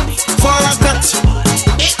 For a cut.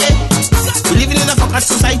 We living in a fucked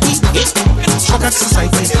society. Fucked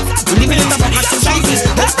society. We living in a fucked society.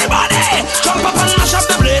 Everybody, jump up and mash up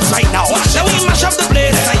the place right now. Shall we mash up the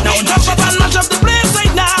place right now? Jump up and mash up the place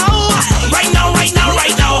right now. Right now, right now,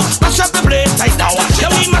 right now. Mash up the place right now.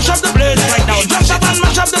 Shall we mash up the place right now? Jump up and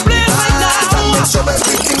mash up the place right now. Make sure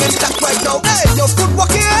everything is that right now. Hey, your foot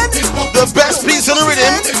walking. The best piece on the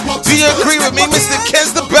rhythm. Do you agree with me, Mr.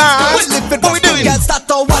 Kez the Band? What we doing? Girl, start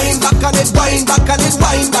to wind back on it, wind back on it,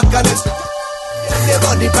 wind back on it. Check the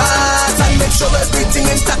body parts and make sure everything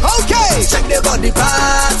intact. Okay. Check the body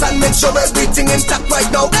parts and make sure everything intact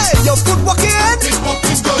right now. Hey, your foot walking,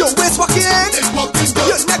 your waist walking,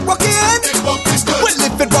 your neck walking. Well,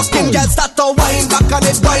 if it walking, girl, start to wind back on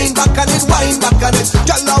it, wind back on it, wind back on it.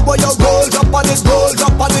 Girl, now boy, you roll, drop on it, roll,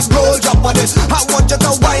 drop on it, roll, drop on it. I want you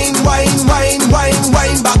to wind, wind, wind, wind,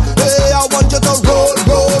 wind back. Hey, I want you to roll,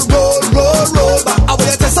 roll, roll, roll, roll back. I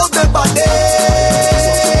want you to test out the body.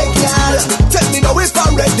 If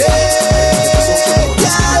I'm ready,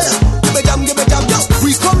 girl, give me jam, yo.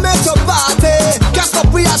 We come here to party, gas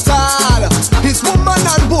up we at all. It's woman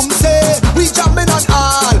and boom say, we jamming on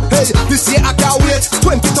all. Hey, this year I can't wait,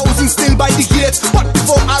 20,000 still by the gate. But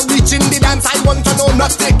before I reach in the dance, I want to know,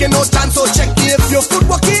 not taking no chance. So check if your foot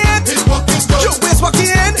walking, your waist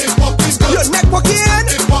walking, your neck walking.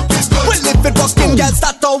 Well, if it walking, girl,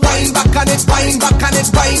 start to wind back on it, wind back on it,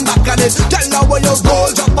 wind back on it. Tell now when you roll,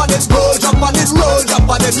 jump on it, roll, jump on it, roll, jump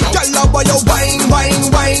on it. Tell now when you wine, wine,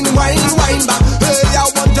 wine, wine, wine back. Hey, I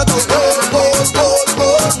want you to roll, roll, roll,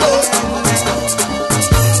 roll, roll.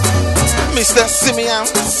 Mr. Simeon,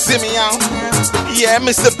 Simeon. Yeah,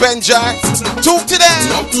 Mr. Benjai. Talk to them.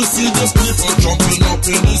 Love to see the people jumping up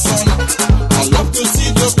in the sun. I love to see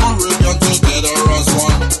the Caribbean together as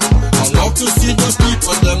one. I love to see the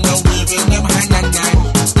people them now waving them hand and nine,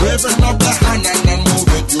 waving up the hand and then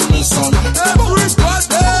moving unison.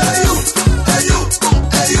 Everybody, hey you, hey you,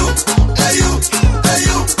 hey you, hey you, hey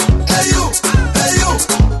you, hey you, hey you,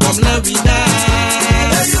 come let me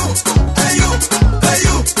dance. Hey you, hey you, hey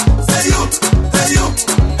you, hey you, hey you,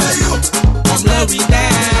 hey you, come let me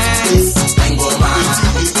dance. Engoma,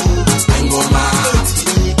 Engoma,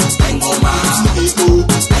 Engoma,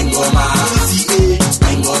 Engoma,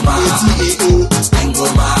 Engoma,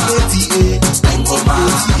 Engoma, Engoma,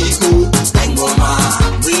 Engoma.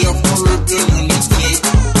 We are Caribbean unity.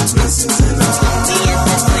 Blessings in us. We are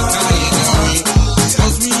Africa in our way.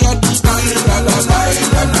 'Cause we are divine, la la la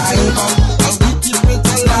la la. And we keep it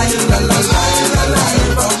alive, la la la la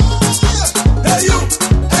la. Hey you,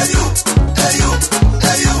 hey you, hey you,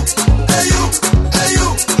 hey you, hey you, hey you,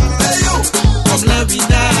 hey you. Come let me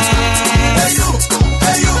dance. Hey you,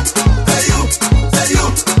 hey you, hey you, hey you,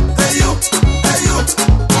 hey you, hey you.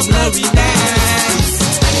 Come let me dance.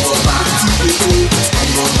 Engoma,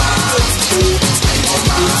 Engoma,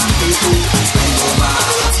 Engoma, Engoma,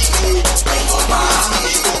 Engoma,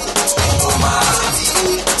 Engoma,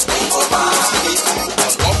 Engoma. I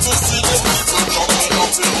love to see the people jumping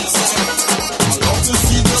up in the sun. I love to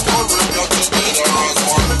see the Caribbean together as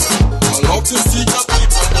one. I love to see the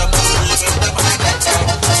people them waving them hand and down,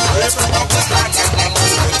 waving up the hand and then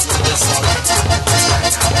moving to the sun.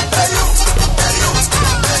 Hey you, hey you, hey you,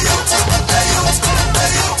 hey you,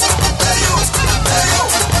 hey you, hey you, hey you.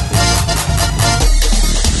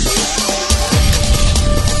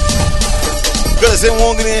 Gotta say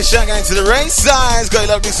one Ghanaian shout out to the race size. Got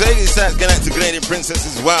love this lady size. Going out to Canadian Princess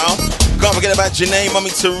as well. Can't forget about Janae, Mommy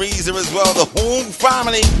Teresa as well. The whole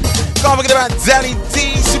family. Can't forget about Daddy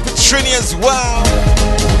D, Super Trini as well.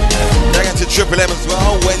 Shout out to Triple M as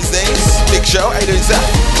well. Wednesdays, big show. How you doing, sir?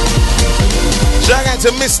 Shout out to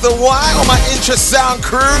Mr. Y on my Interest Sound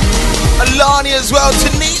crew. Alani as well.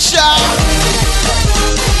 Tanisha.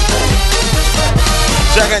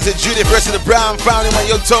 Shout out to Judith, rest of the Brown family, my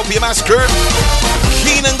Utopia Mass crew.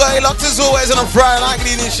 Keenan got it locked as always on a Friday night.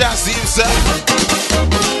 Good evening, shout out to you, sir.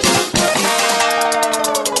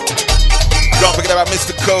 Don't forget about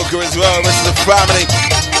Mr. Coker as well, rest of the family.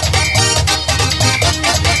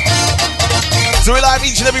 So we're live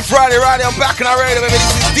each and every Friday right here on Back in our radio, baby.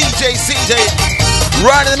 This is DJ CJ.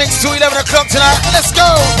 Right in the mix till 11 o'clock tonight. Let's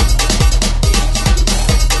go!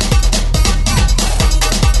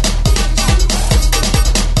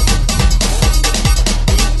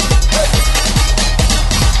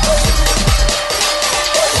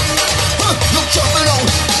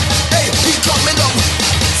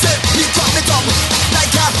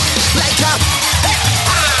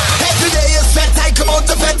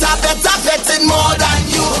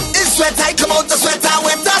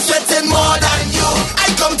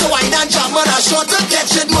 want to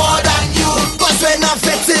catch it more than you. Cause when I'm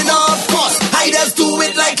fetting, of course, I just do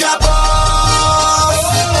it like a boss.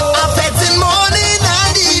 I'm fetting morning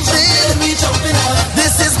and evening.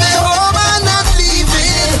 This is my home, I'm not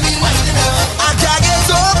leaving. I can't get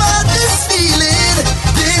over this feeling.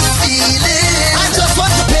 I just want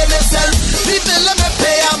to pay myself. People let me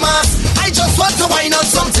pay a mass. I just want to wind out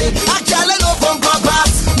something. I can't let no bumper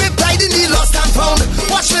pass. Me pride in the lost and found.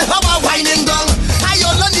 Watch me how I winding down. I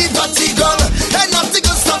only need dirty gun. And nothing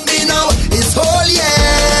can stop me now. It's whole year.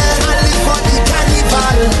 I live for the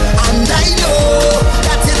carnival. And I know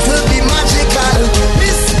that it will be magical.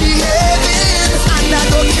 Misbehaving. And I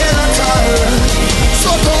don't care at all.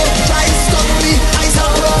 So don't try to stop me. I'm a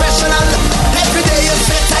professional. Every day is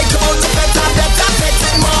set. I come out to better, better,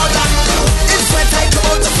 better, more than. It's sweat. I come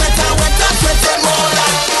out to better, wetter, better, more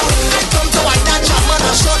than. I come to wind that jam and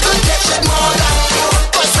I show to catch it more than.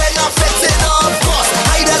 Cause when I'm fetting, of course,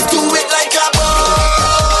 I just do it like a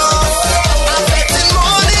boss. I'm fetting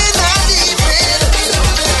morning and evening.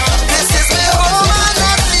 This is my home, I'm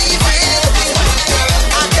not leaving.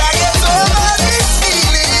 I can't get over this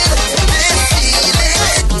feeling.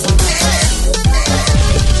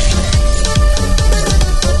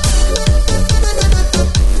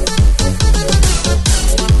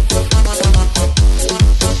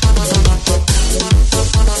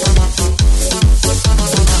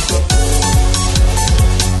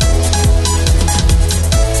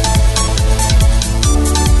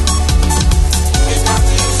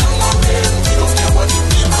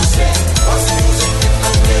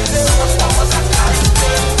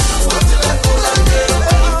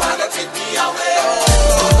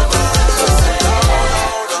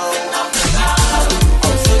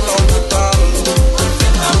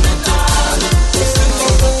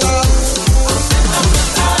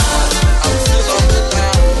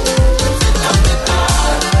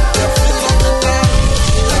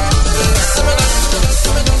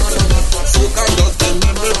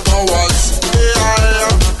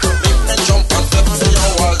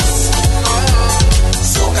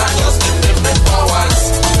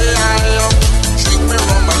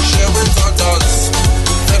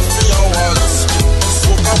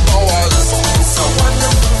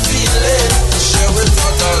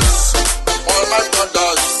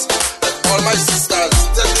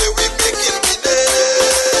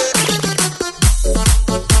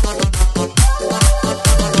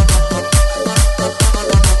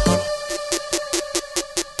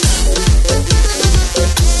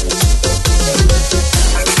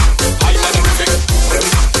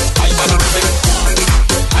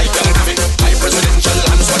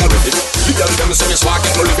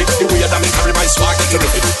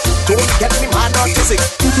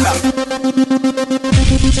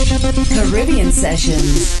 Caribbean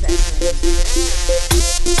Sessions.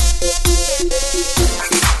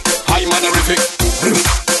 High manorific,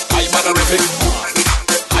 high manorific,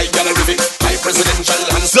 high galerific, high presidential.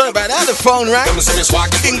 Sorry about that, the phone rang.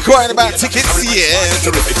 Inquiring about tickets, yeah.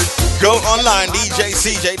 Go online,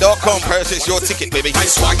 djcj.com, purchase your ticket, baby. Quite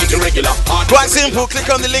simple, click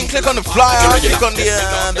on the link, click on the flyer, click on the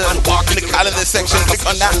calendar section, click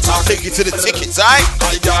on that, I'll take you to the tickets, alright?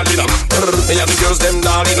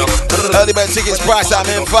 Early bird tickets price, I'm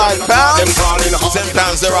in £5,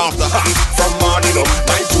 £10 thereafter. From morning up,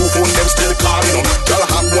 my two phone them still calling up. Girl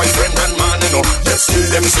have boyfriend and man, you know. Yet still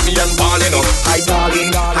them see me and balling up. Hi darling,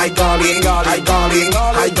 hi darling, hi darling,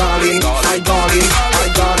 hi darling, hi darling, hi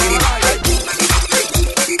darling.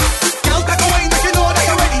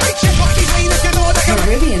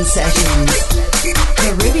 Caribbean Sessions.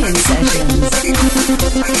 Caribbean Sessions.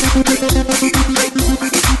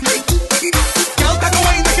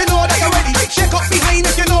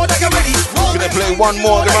 We're gonna play one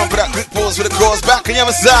more, get on for that quick pause for the chorus back on the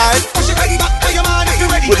other side.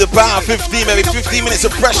 With the power 15, maybe 15 minutes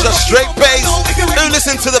of pressure, straight bass. Who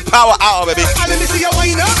listen to the power hour, baby?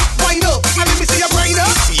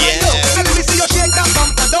 Yeah.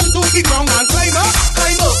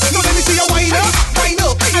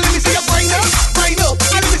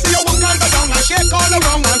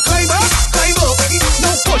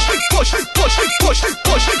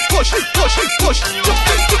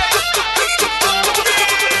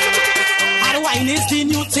 Wine is the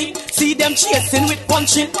new thing. See them chasing with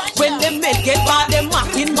punching. When them men get bad, them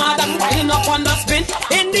marking mad and winding up on the spin.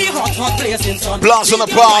 In the hot blazing sun. Blast on the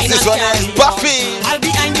bars, this one is Buffy. I'll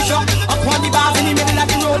be behind the truck, up on the bars in the middle of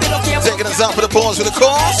the road. Taking us out for the pause for the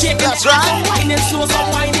chorus. That's right. Some winding slow, some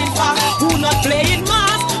winding fast. Who not playing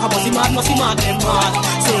mass? I must be mad, them mad.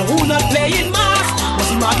 Say who not playing mass?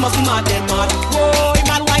 Must be mad, them mad. Whoa,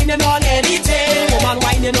 man whining on anything. Man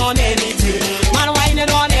whining on anything. Man whining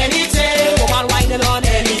on anything. Man whining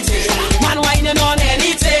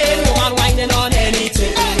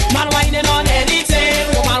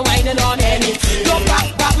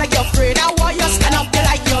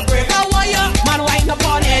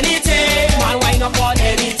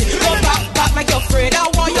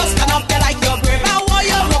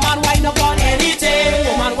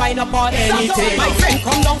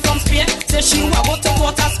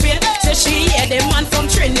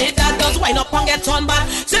up and get on bad.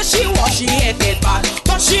 Say she was, she hate it bad,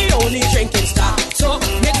 but she only drinking Star. So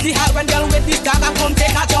make the hard when girl with this dagger come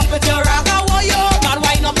take a jump with your ragga. Whoa, yo, man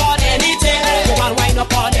wine up on anything. Go man wine up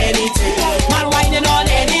on anything. Man whining on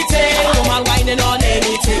anything. Go man whining on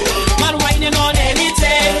anything. Man whining on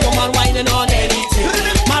anything. Go man whining on anything.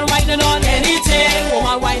 Man whining on anything. Go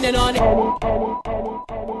man whining on anything.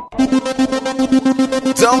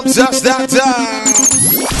 Don't touch that dial.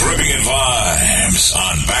 Caribbean Vibes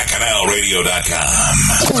on BacchanalRadio.com.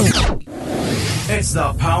 It's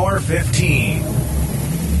the Power 15.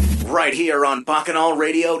 Right here on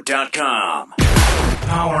BacchanalRadio.com.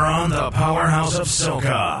 Power on the powerhouse of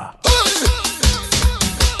soca.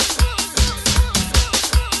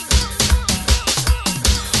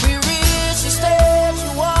 We reach the stage,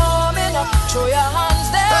 you warming up. Throw your hands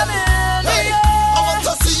down in the air. I want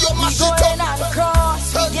to see you mash it up. Going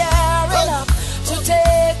across, we gearing up to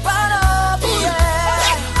take part of the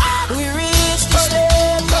air. We reach the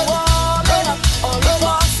stage, you warming up. All the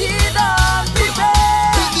bosses on prepare.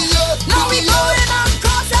 Now we going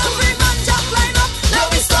across, every man jump line up. Now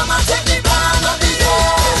we start and take the band of the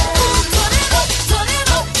air. Turn it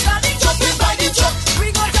up, standing jumping by the truck. We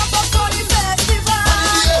gon' jump up for the festival.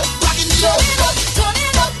 Turn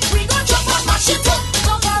it up, we gon' jump and mash it up.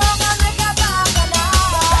 Jump around and make a bacchanal.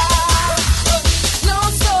 No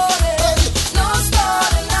story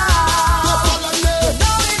now. You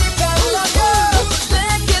know it depends on you.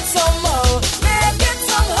 Make it some more, make it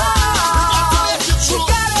somehow. You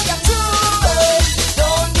gotta get through it.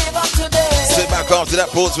 Don't give up today. Sit back after that,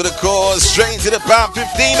 pause for the cause. Straight into the pound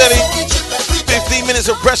 15, baby. 15 minutes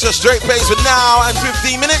of pressure, straight pace for now, and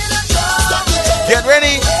 15 minutes. Get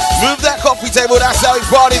ready, move that coffee table. That's how we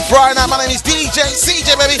party Friday night. My name is DJ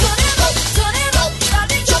CJ, baby. Turn it up,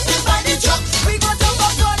 standing jumping by the truck. We gon' jump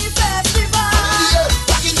up for the festival.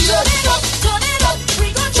 Turn it up, we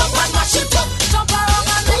gon' jump and mash it up. Jump around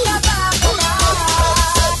and make a bacchanal.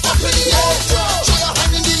 Up in the air, throw your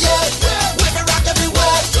hand in the air. Wave it rock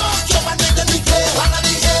everywhere. Jump and make them declare. Bang on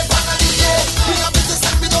the air, bang on the air. We no business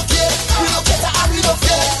and we no care. We no care and we no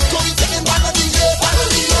care. So we taking bang on the air, bang on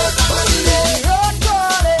the air, bang on the air.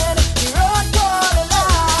 The road calling now.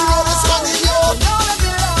 The road is calling you. You know it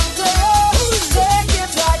belong to you. Take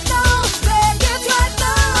it right now, take it right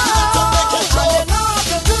now. Don't make it And you know how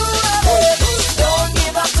to do it. Don't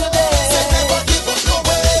give up today. Never give up no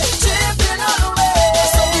way. Chipping all the way.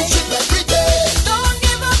 So we trip every day. Don't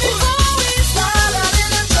give up before we start a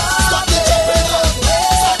little talk. Start the jumping up.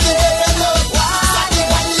 Start the waving up. Start the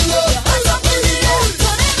winding up. Hands up in the air.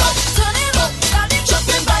 Turn it up, standing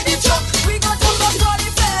Jumping by the truck. We gon' jump up for the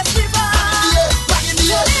festival. Back in the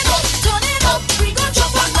air. Turn it up, we gon'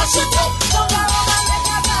 jump and mash it up. Jump around and make a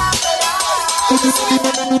bacchanal.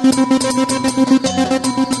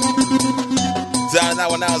 Down that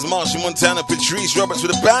one now is Marshall Montana, Patrice Roberts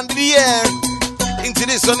with a band in the air. Into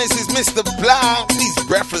this one, this is Mr. Black. He's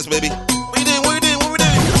breakfast, baby. What you doing? What you doing? What we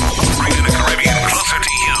doing? Bringing the Caribbean closer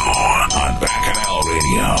to you on Bacchanal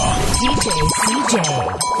Radio. DJ CJ,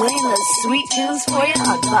 playing those sweet tunes for you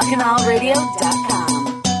on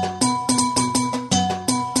BacchanalRadio.com.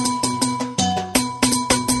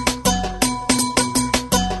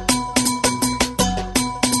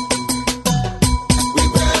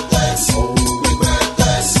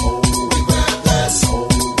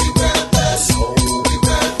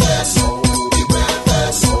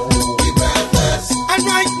 And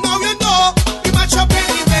right now you know we match up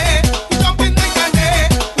anyway. We jumping like a day,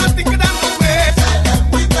 not thinking down the way.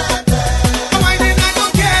 I'm whining, I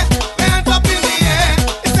don't care. Hands up in the air.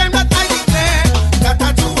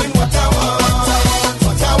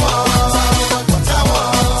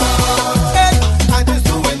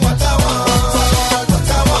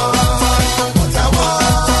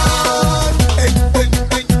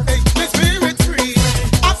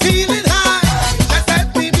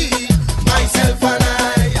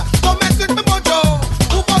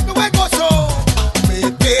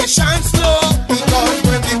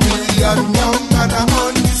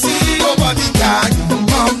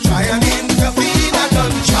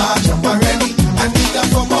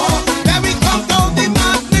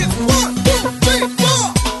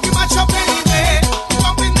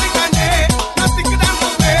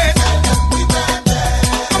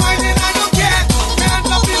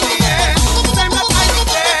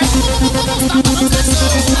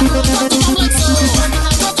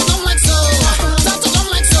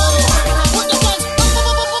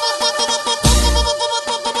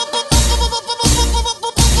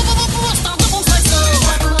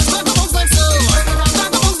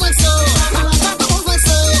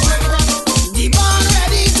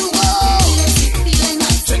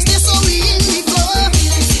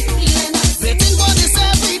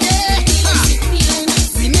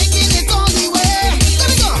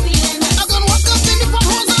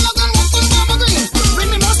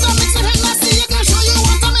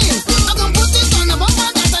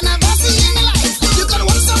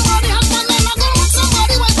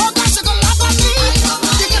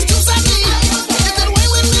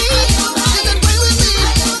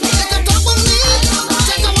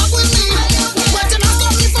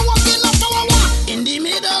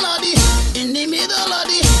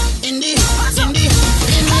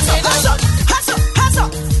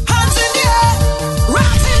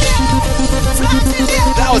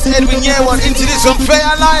 Some fair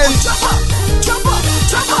alliance. Jump up, jump up,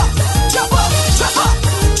 jump up, jump up, jump up,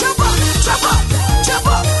 jump up, jump up, jump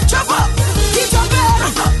up, jump up.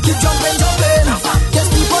 Keep jumping, jumping. Just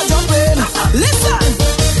keep on jumping. Listen,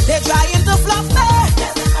 they're trying to flop me.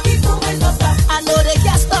 I know they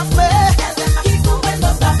can't stop me.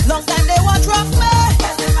 Long time they want drop me.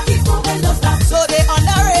 So they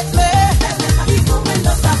underrate me.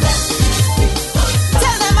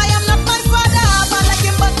 Tell them I am not my father. But like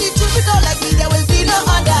him, but the truth we don't like me, there will be no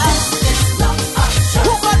other.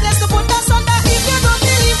 Who got blessed to put us under? If you don't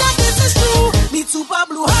believe that this is true, me super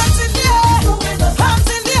blue hands in the air, hands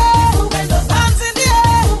in the air, hands in the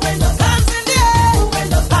air, hands in the air, hands in the air,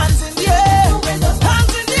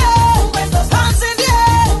 hands in the air, hands in the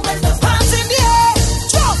air, hands in the air.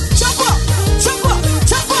 Jump, jump up, jump up,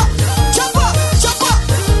 jump up, jump up, jump up,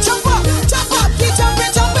 jump up, jump up. Keep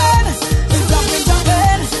jumping, jumping, keep jumping,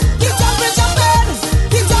 jumping, keep jumping, jumping,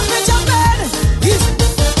 keep jumping, jumping.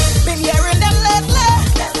 Been hearing them lately.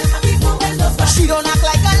 She don't act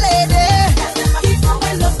like a lady.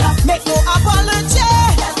 Make no apology.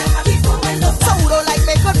 So who don't like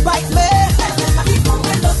me could bite me.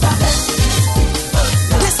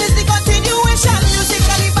 This is the continuation.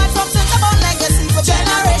 Musically bad from since about legacy for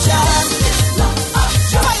generation.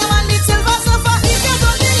 Fireman need silver surfer. If you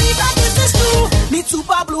don't believe that this is true, need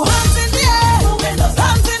super blue hands in the air,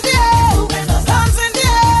 hands in the air, hands in the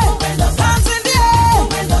air, hands in the air,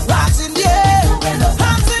 hands in the air,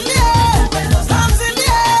 hands in the air, hands in the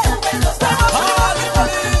air.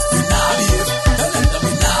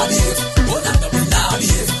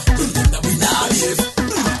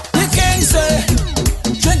 The king say,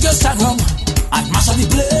 drink your strong rum and mash up the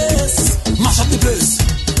place, mash up the place.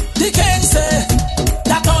 The king say,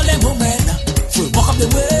 that all them women should walk up the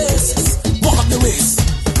waist, walk up the waist.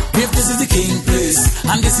 If this is the king place,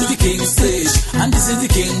 and this is the king stage, and this is the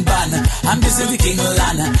king band, and this is the king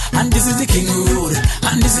land, and this is the king road,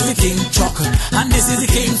 and this is the king truck, and this is the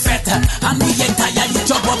king fete, and we entire you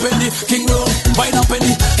jump up in the king road, wind up in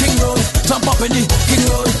the king road, jump up in the king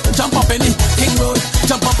road, jump up in the king road,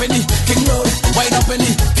 jump up in the king road, wind up in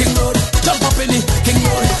the king road, jump up in the king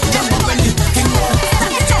road, jump up in the king road.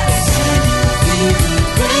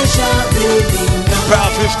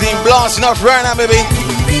 Proud 15 blasting off right now, baby.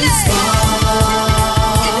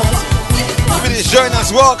 If it is joining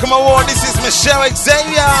us, welcome aboard. This is Michelle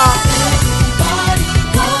Xavier.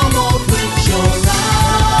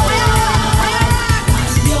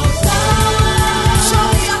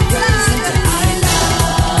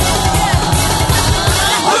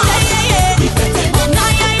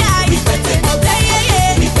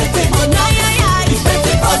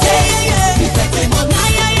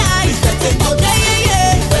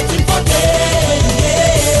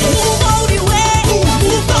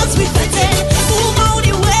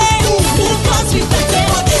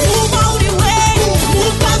 Move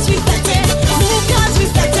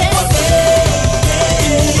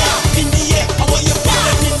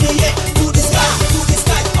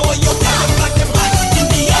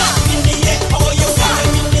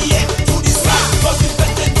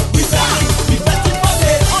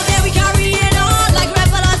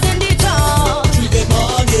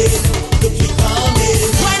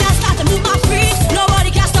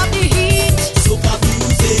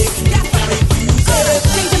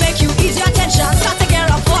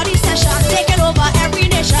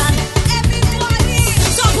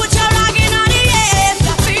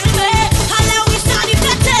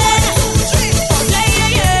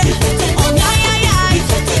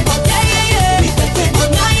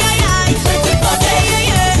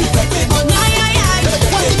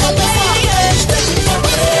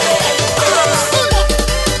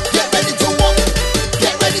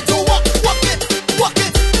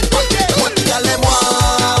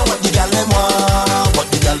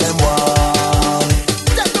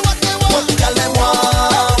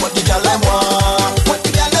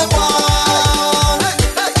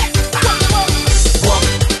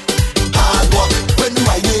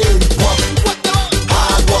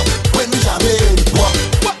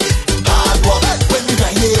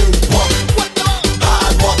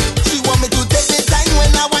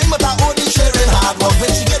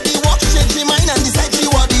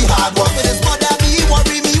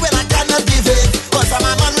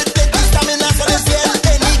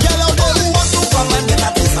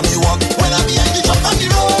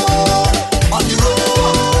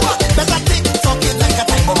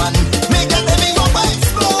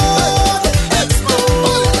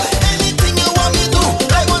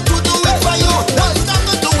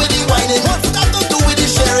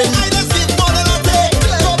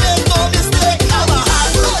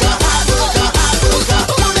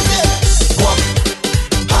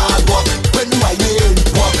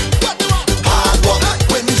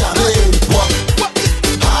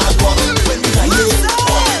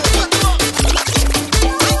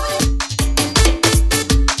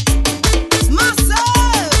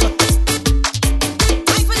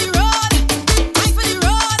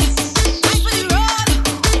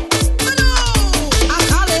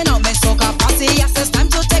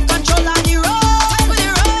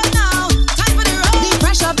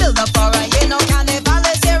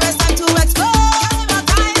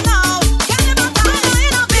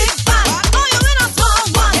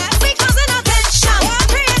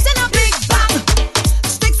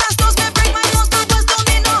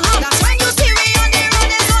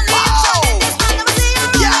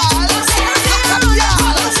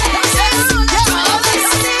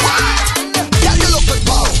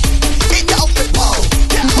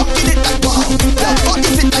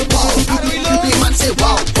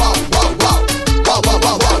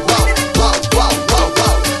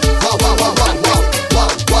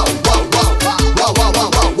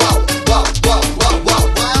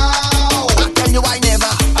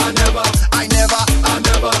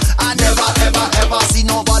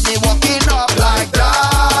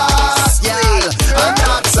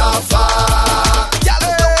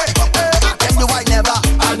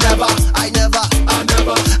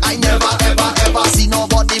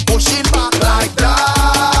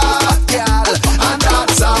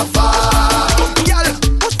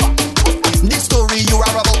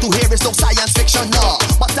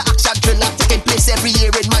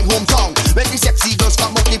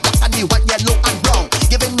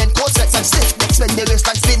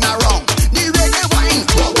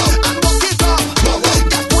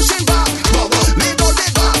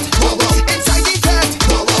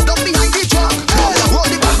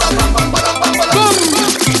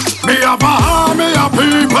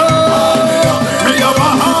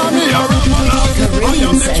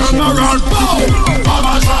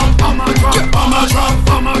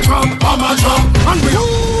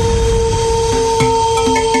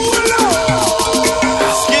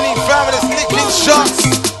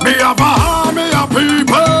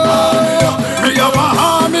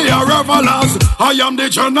I am the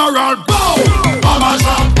general. Bow. I'm a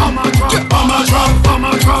drop, I'm a drop, I'm a drop, I'm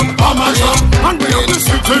a drop, I'm a drop. And we have the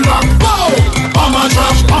city lock. Bow. I'm a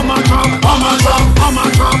drop, I'm a drop, I'm a drop, I'm a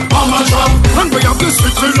drop, I'm a drop. And we have the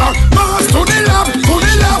city lock. Mass to the left, to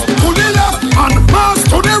the left, to the left. And mass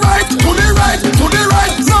to the right, to the right, to the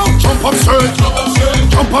right. Now jump up straight, jump up straight,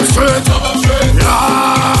 jump up straight, jump up straight.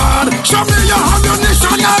 Lord, show me your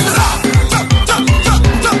ammunition, lad.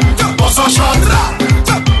 Boss a shot,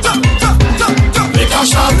 make a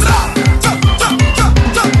shot,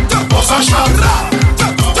 boss a shot.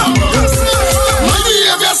 My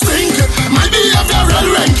behavior stink, my behavior red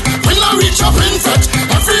rank. When I reach up in fret,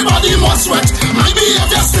 everybody must sweat. My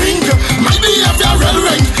behavior stink, my behavior red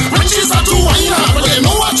rank. When she start to whine up, they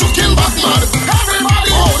know what you came back mad.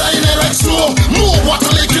 Everybody hold her in a like slow, move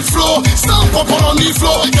water like it flow. Stamp up on the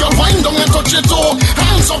floor, girl wind down and touch your toe.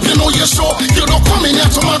 Hands up, you know you're sure. You don't come in here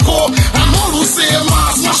to my core. I'm all who say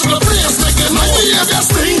mass, smash the place like it. My behavior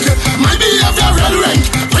stink, my behavior red rank.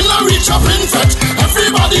 When I reach up in fret,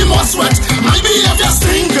 everybody must sweat. My behavior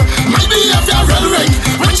stink, my behavior red rank.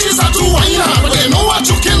 When she start to whine up, they know what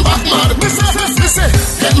you came back mad.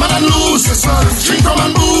 Get mad and lose, drink rum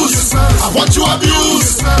and booze. I want you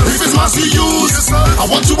abuse, if it's massy use. I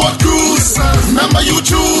want you what cruise, remember you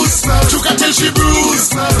choose. Took her till she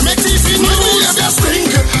bruise, make TV news. My behavior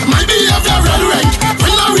stink, my behavior red rank.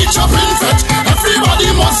 When I reach up in fret,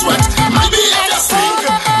 everybody must sweat. My behavior stink,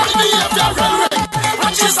 my behavior red rank.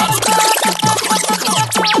 When she start to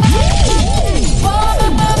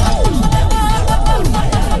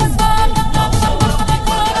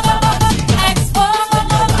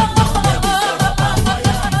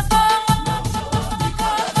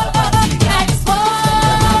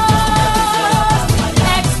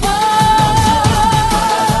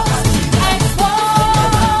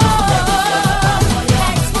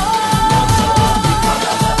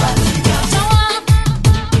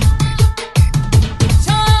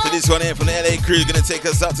from the LA crew, gonna take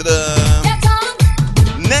us out to the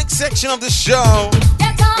next section of the show.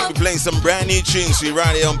 We're playing some brand new tunes for you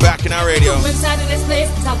right here on Back in Our Radio. Inside of this place,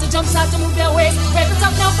 start to jump, start to move their waist. Break it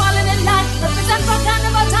up now, falling in line. Represent for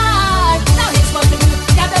carnival time. Now here's what we do.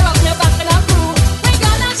 Gather up your back and our crew. We're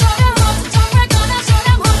gonna show them how to jump. We're gonna show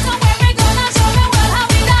them how to wear. We're gonna show them well how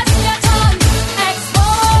we dance in your tongue.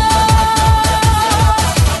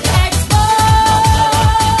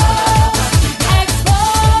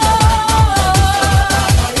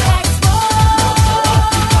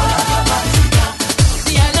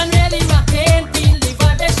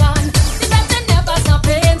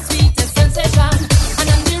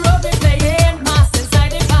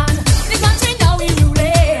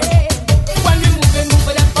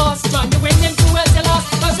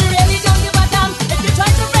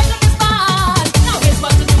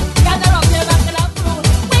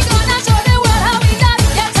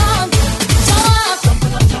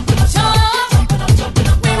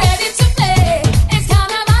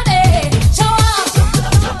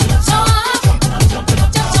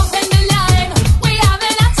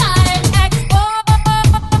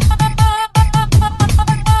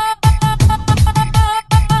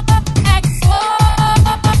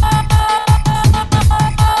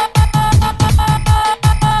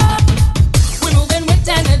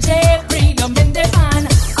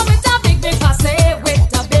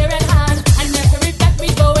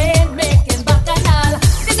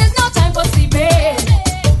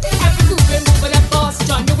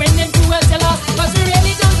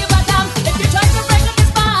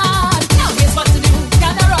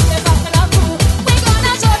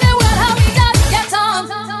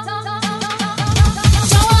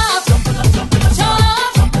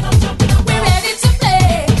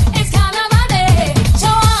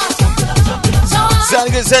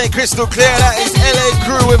 Crystal clear, that is LA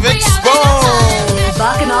crew with Exposed.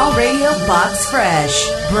 Bacchanal Radio Box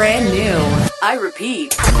Fresh. Brand new. I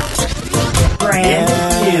repeat. Brand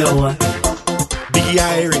new. Biggie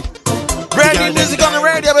Irie. Brand new music on the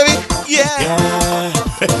radio, baby. Yeah.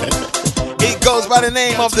 It goes by the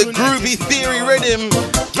name of the Groovy Theory Rhythm.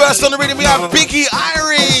 First on the rhythm, we have Biggie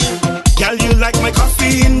Irie. Girl, you like my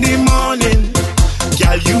coffee in the morning.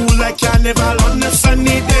 Girl, you like carnival on a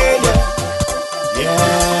sunny day.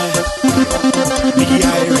 Yeah. Biggie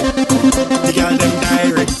Irie. The girl them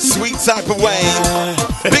direct. Sweet type of way.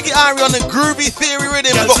 Biggie Irie on the Groovy Theory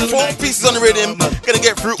Rhythm. We've got 4 pieces on the rhythm. Gonna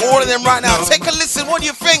get through all of them right now. Take a listen. What do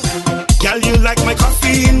you think? Girl, you like my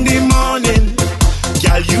coffee in the morning.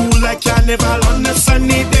 Girl, you like carnival on a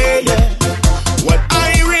sunny day. Yeah. What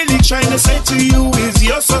I really trying to say to you is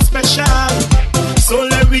you're so special. So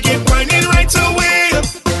let me get grinding right away.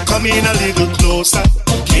 Come in a little closer.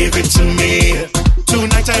 Give it to me.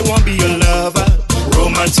 Tonight I won't be your lover.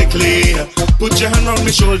 romantically. Put your hand on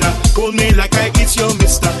my shoulder, hold me like I it's your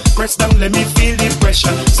mister. Press down, let me feel the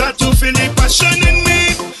pressure. Start to feel the passion in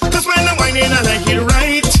me. Cause when I'm whining, I like it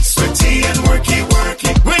right. Sweaty and worky.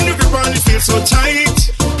 When you grip on, it feels so tight.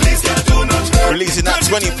 Please, God, do not hurt. Releasing that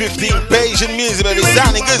 2015 Beijing music, baby.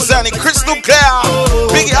 Sounding good, sounding crystal clear.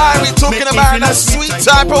 Biggie Irie talking about that sweet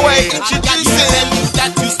type of way. Introducing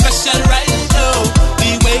that you special right now.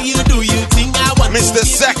 The way you do you think I want Mr.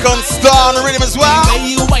 Second Star on the rhythm as well. The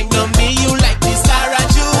way you wine on me, you like the star of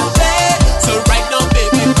Juve. So right now,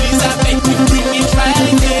 baby, please, I beg you, bring it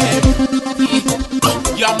right here.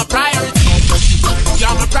 You're my priority.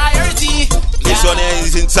 You're my priority. This one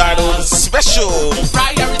is entitled Special.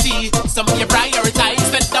 Priority. Some of your prioritize.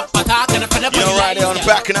 Spend up a talk and a pen up. You know, right there on the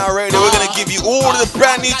Bacchanal Radio, we're gonna give you all of the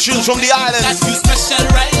brand new tunes from the islands. That's you special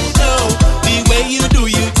right now. The way you do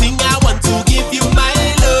you think I want to give you my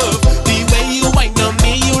love. The way you wine on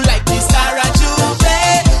me, you like the star of Juve.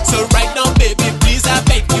 So right now, baby, please, I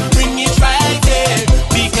beg you, bring it right there.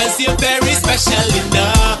 Because you're very special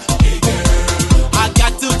enough. Hey girl, I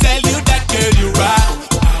got to tell you that, girl, you rock.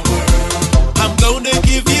 I'm gonna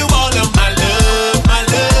give you all of my love, my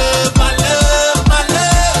love, my love, my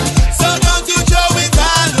love. So don't you throw it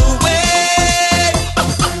all away.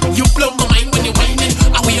 You blow my mind when you're whining.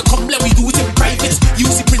 And when you come, let me do it in private. You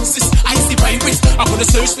see princess, I see pirates. I'm gonna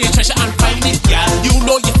search for your treasure and find it. Yeah, you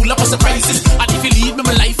know you're full of surprises. And if you leave me,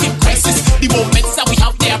 my life in crisis. The moments that we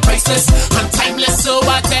have, they are priceless and timeless. So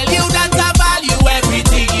I tell you that I value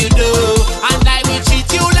everything you do. And I will treat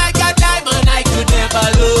you like a diamond I could never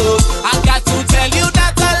lose. I got to tell you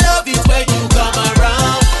that I love it when you come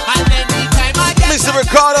around. And anytime I get Mr.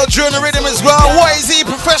 Ricardo during the rhythm as well. What is he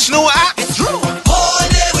professional at? It's true. All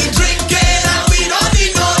day we drinking and we don't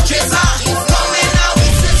need no chaser. Coming out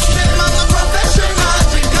with system, I'm a professional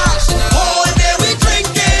drinker. All day we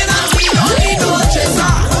drinking and we don't need no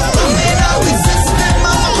chaser. Coming out with system,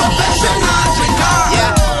 I'm a professional drinker.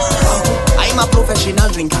 Yeah, I'm a professional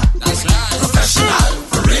drinker. That's right. Professional,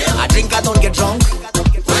 for real. I drink, I don't get drunk. What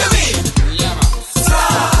do you mean?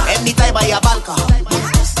 Anytime I have alcohol.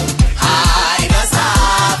 I just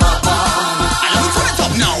have a ball. And let me turn it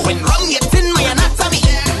up now. When rum gets in my anatomy,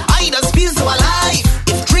 I just feel so alive.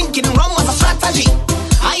 If drinking rum was a strategy,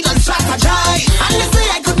 I don't strategize. And they say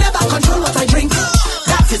I could never control what I drink.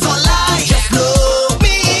 That is all lies. Just look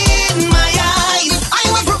me in my eyes.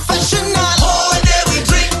 I'm a professional. All day we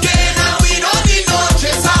drinking and we don't need no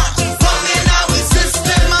chaser. Coming out with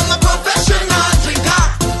system, I'm a professional drinker.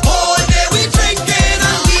 All day we drinking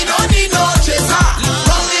and we don't need no chaser.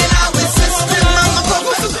 Coming out with system, I'm a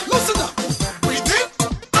professional. Listen up. Breathe in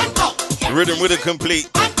and out. Rhythm with a complete.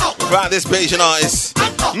 About this Beijing artist,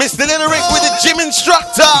 Mr. Lyric with the gym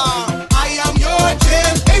instructor. I am your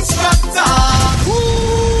gym instructor.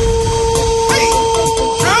 Hey,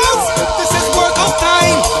 girls, this is workout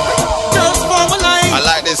time. Girls form a line. I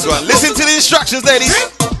like this one. Listen to the instructions, ladies.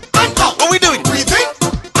 What we doing? Breathe in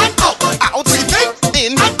and out. Out. Breathe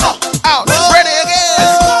in In. and out. Out. Ready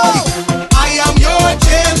again. I am your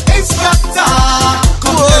gym instructor.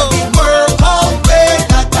 Come let me work out with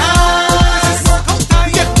the dance.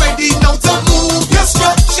 Get ready now to move your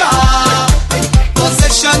structure.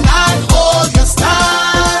 Position and hold your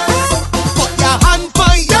stance. Put your hand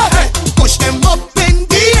by your head. Push them up in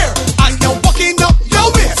the air. And you're walking up your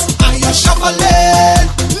waist. And you're shuffling.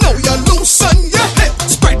 Now you loosen your hip.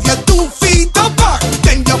 Spread your 2 feet apart.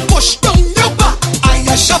 Then you push down your back. And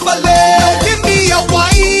you're shuffling. Now give me a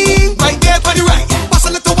wine. Right there on the right. Pass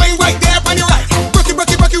a little wine right there on the right. Rock it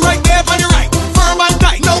right there on the right. Firm and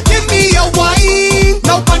tight. Now give me a wine.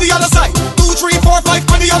 Now on the other side. 2, 3, 4,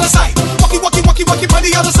 5 on the other side. Walkie on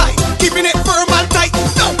the other side. Keeping it firm and tight.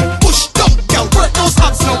 Now push down, girl. Work those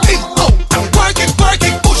abs now. In, out. And work it.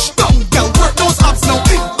 Push down, girl. Work those abs now.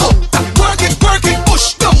 In, out. And work it.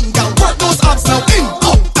 Push down, girl. Work those abs now. In,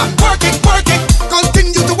 out. And work it.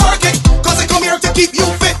 Continue to work it. Cause I come here to keep you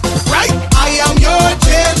fit. Right? I am your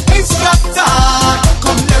gym instructor.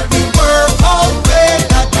 Come let me work out with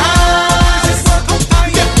the dance.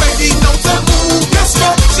 Get ready now to move your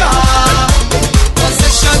structure.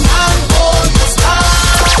 Position and hold your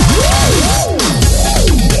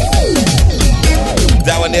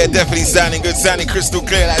That one there definitely sounding good, sounding crystal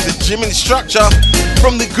clear. Like the gym instructor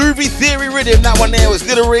from the Groovy Theory rhythm. That one there was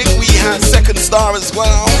Little Rick. We had Second Star as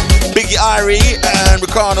well. Biggie Irie and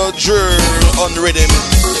Ricardo Drew on the rhythm.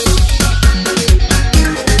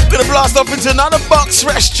 Gonna blast off into another box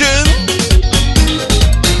fresh tune.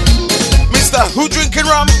 Mr. Who Drinking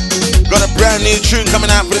Rum got a brand new tune coming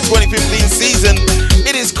out for the 2015 season.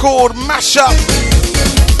 It is called Mash Up.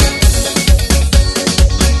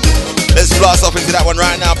 Let's blast off into that one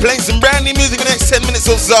right now. Playing some brand new music in the next 10 minutes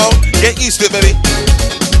or so. Get used to it, baby.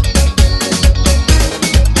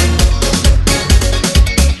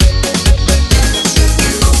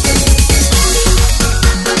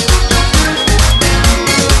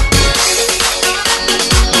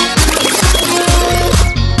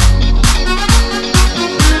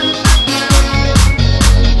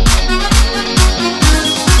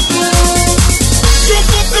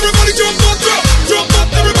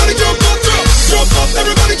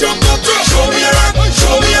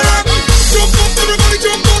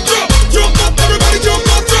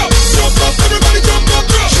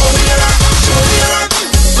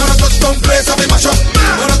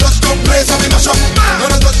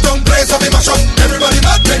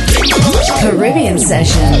 Caribbean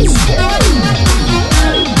Sessions.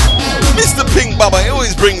 Mr. Pink Baba, he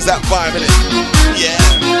always brings that vibe, innit? Yeah.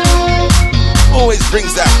 Always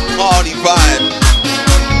brings that party vibe.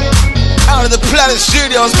 Out of the Planet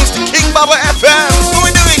Studios, Mr. King Baba FM. What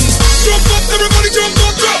we doing? Jump up, everybody jump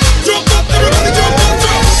up, jump up, everybody jump up,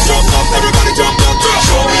 jump up, everybody jump up,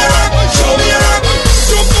 show me your act, show me your act.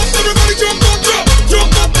 Jump up, everybody jump up,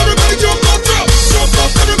 jump up, everybody jump up, jump up,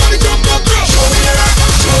 everybody jump up, show me your act,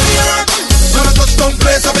 show me your act. Gonna touch down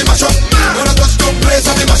place, I be mash up. Gonna touch down place,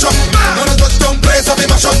 I be mash up. Gonna touch down place, I be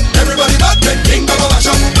mash up. Everybody back, then King Baba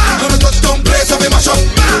mash up. Gonna touch down place, I be mash up.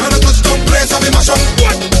 Gonna touch down place, I be mash up.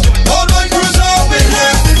 All my crews are in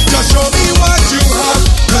here, just show me what you have,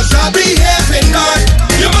 'cause I be having back.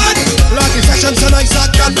 You mad? Lucky session tonight,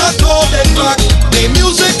 I cannot hold it back. The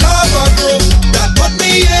music have a groove that put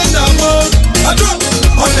me in the mood. I drop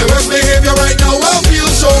on the worst behavior right now, I feel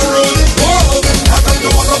so rude. Whoa, I come to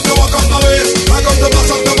walk up my waist. I come to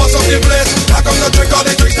bust up the place. I come to drink all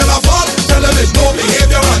the drinks till I fall. Tell them it's no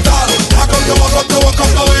behavior at all. I come to walk up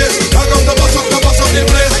my waist. I come to bust up the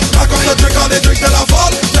place. I come to drink all the drinks till I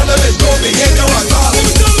fall. Tell them it's no behavior at all.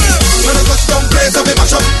 When I touch down place, I be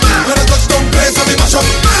mash up. When I touch down place, I be mash up.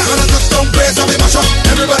 When I touch down place, I be mash up.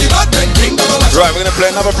 Everybody back then, King Baba mash up. Right, we're gonna play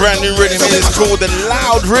another brand new rhythm. It is called the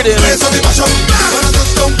Loud Rhythm. Place, I be mash up. When I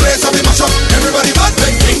touch down place, I be mash up. Everybody back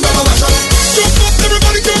then, King Baba mash up. Jump up,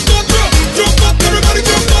 everybody jump up, jump up, everybody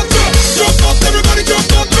jump up, jump up, everybody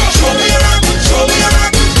jump up. Show me your act, show me your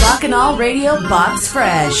act. Bacchanal Radio Box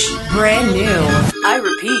Fresh. Brand new. I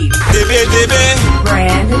repeat.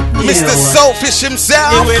 Brand new. Mr. Soulfish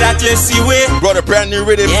himself. The way that you see way. Brought a brand new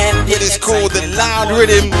rhythm. It is called the Loud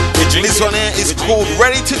Rhythm. This one here is called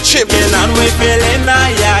Ready to Chip. And we feeling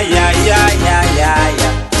yeah.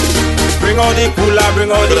 Bring all the cooler,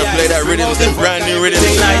 bring all the Gonna play that rhythm, the brand new rhythm.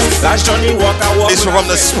 Last Johnny walk. This one from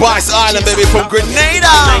the Spice Island, baby, from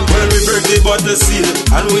Grenada. When we break the bottle seal,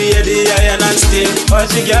 and we hear the iron and steel. All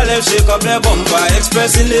the girl them shake up their bumper,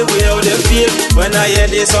 expressing the way how they feel. When I hear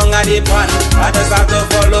the song at the pan, I just have to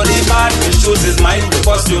follow the man. He shoots his mind, the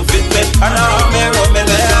costume fit me. And I'm me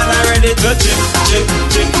there, and I'm ready to chip.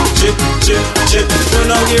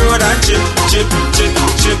 Turn on the road and chip.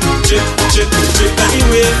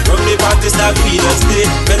 Anyway, from the party start we just stay.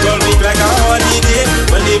 Petrol beat like a holiday.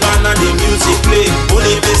 When the band and the music play,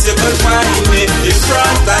 only bicycle party me. The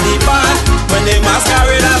front and the back, when the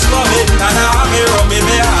masqueraders coming, and I have me rum in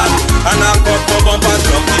my hand, and I cut for bumper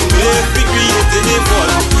jumping. We creating the fun.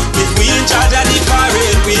 If we in charge of the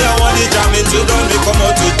parade, we don't want the jamming to done. We come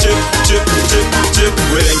out to chip.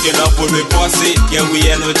 We linking up with the posse, yeah, we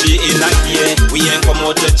energy in that gear. We ain't come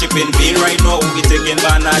out to chipping bean right now. We taking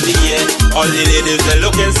band of the year. All the ladies they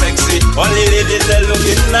looking sexy, all the ladies they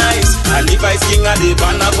looking nice. And if I sing at the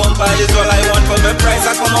band of bumper is all I want for my price.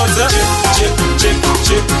 I come out to chip.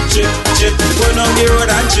 Going on the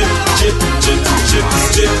road and chip.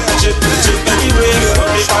 Anyway, from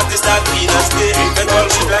the party start we just stay. And all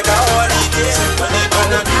shit like a holiday. When they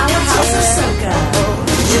band of Powerhouse of Soca.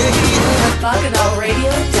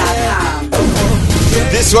 BacchanalRadio.com.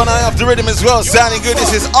 This one I have the rhythm as well, sounding good.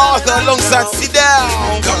 This is Arthur alongside Sit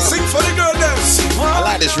Down. Come sing for the girl them. I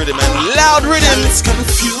like this rhythm, man. Loud rhythm. It's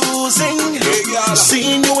confusing.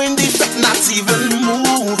 Seeing you in the back, not even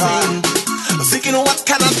moving. Thinking what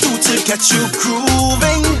can I do to get you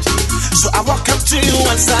grooving? So I walk up to you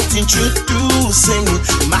and start introducing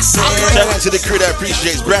myself. Shout out to the crew that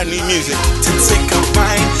appreciates brand new music. To take a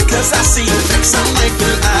ride, 'cause I see you fix and like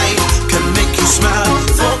the eye can make you smile.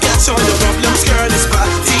 Forget all your problems, girl, it's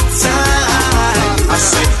party time. I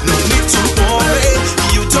say, no need to worry,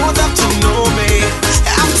 you don't have to know me.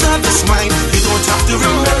 After this wine, you don't have to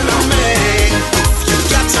remember me. If you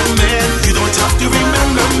got a man, you don't have to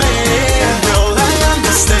remember me. Well, I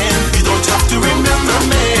understand, you don't have to remember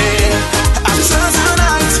me. After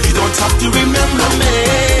tonight, you don't have to remember me.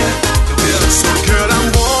 So girl, I'm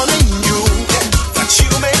warning you that you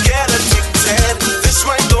may get a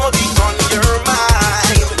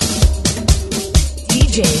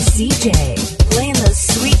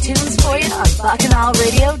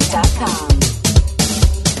BacchanalRadio.com.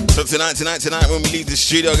 So tonight, when we leave the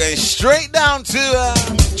studio, going straight down to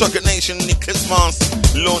Chocolate Nation, Nicholas Mars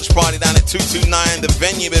launch party down at 229, the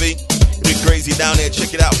venue, baby. It'll be crazy down there.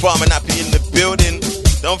 Check it out. Farmer Nappy in the building.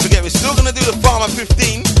 Don't forget, we're still gonna do the Farmer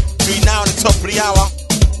 15 between now and the top of the hour.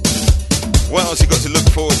 What else you got to look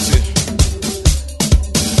forward to?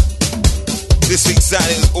 This week's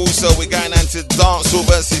Saturday is also, we're going down to Dancehall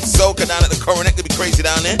versus Soca down at the Coronet. It'll be crazy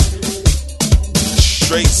down there.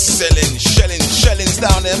 Straight shellings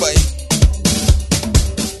down there, boy.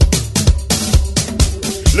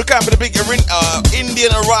 Look out for the big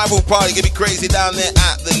Indian arrival party. Gonna be crazy down there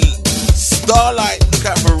at the Starlight. Look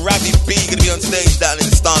out for Ravi B. Gonna be on stage down in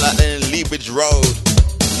the Starlight and in Leabridge Road.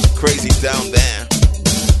 Crazy down there.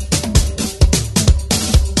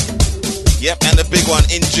 Yep, and the big one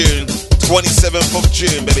in June, 27th of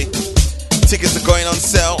June, baby. Tickets are going on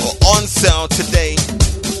sale today,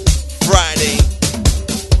 Friday.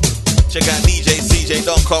 Check out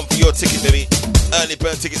DJCJ.com for your ticket, baby. Early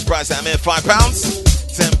bird tickets price at £5,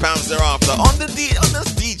 £10 thereafter. On the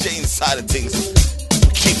DJing side of things,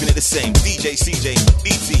 we're keeping it the same. DJ CJ,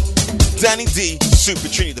 DT, Danny D, Super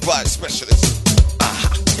Trini, the vibe specialist.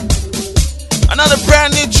 Aha. Another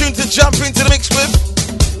brand new tune to jump into the mix with.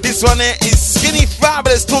 This one here is Skinny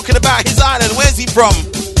Fabulous talking about his island. Where's he from?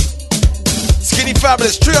 Skinny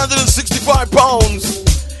Fabulous, 365 pounds.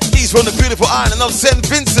 He's from the beautiful island of St.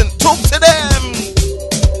 Vincent. Talk to them.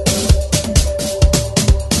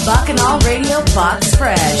 Bacchanal Radio Box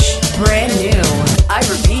Fresh. Brand new. I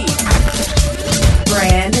repeat.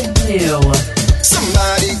 Brand new.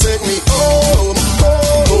 Somebody take me home.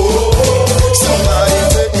 Somebody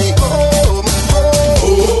take me home.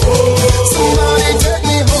 Somebody take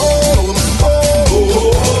me home.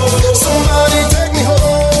 Somebody take me home.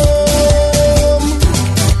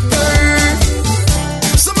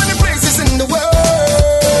 So many places in the world.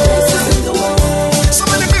 So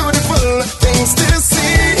many beautiful things to see.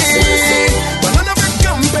 But none of it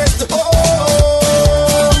compares to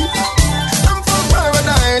home. I'm from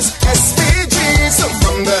paradise, SVG. So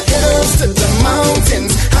from the hills to the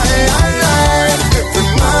mountains, high. Every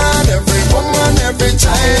man, every woman, every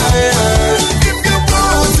child. If you go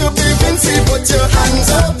to be Vinci, put your hands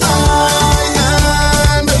up high.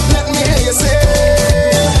 And let me hear you say,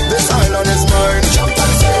 this island is mine. Jump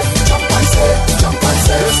and say, jump and say, jump and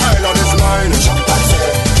say. This island is mine. Jump and say,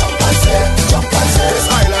 jump and say, jump and say. This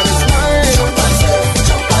island is mine. Jump and say,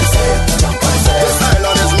 jump and say, jump and say. This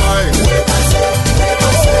island is mine. Wait and say, wait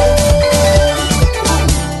and say.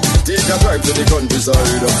 Take a drive to the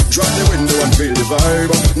countryside. Drop the window and feel the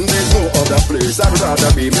vibe. There's no other place I'd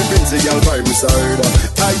rather be. Me Vinci girl by my side.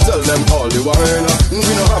 I tell them all the while, we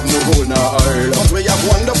don't have no gold nor oil, but we have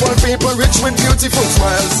wonderful people rich with beautiful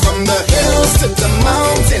smiles. From the hills to the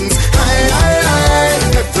mountains, high.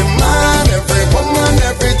 Every man, every woman,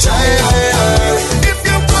 every child. If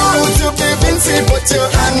you go to be Vinci, put your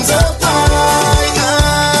hands up high.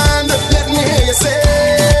 And let me hear you say,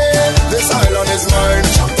 this island is mine.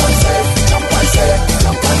 Jump and say, jump and say,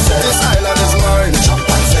 jump and say. This island is mine. Jump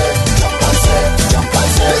and say, jump and say, jump and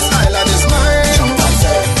say. This island is mine. Jump and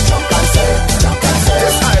say, jump and say, jump and say.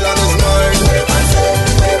 This island is mine. Wait and say,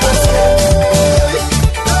 wait and say.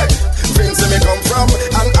 Hey, Vinci me come from,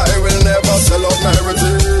 and I will never sell out my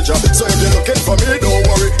heritage. So if you're looking for me, don't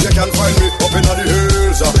worry, you can find me up in the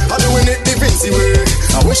hills. I'm doing it the Vinci way.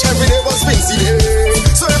 I wish every day was Vinci day.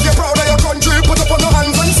 So if you're proud of your country, put up on your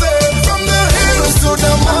hands and say, from the hills to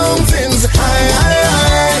the mountains,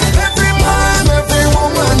 high. Every man, every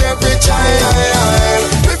woman, every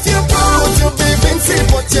child. If you proud to be Vinci,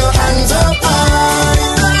 put your hands up high.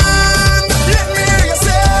 And let me hear you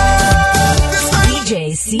say,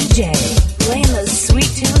 DJ CJ, playing those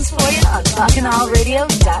sweet tunes for you on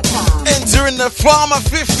BacchanalRadio.com. Entering the Farmer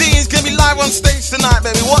 15 is gonna be live on stage tonight,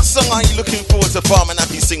 baby. What song are you looking forward to Farmer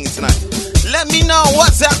Nappy singing tonight? Let me know.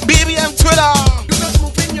 What's up, BBM Twitter? Do not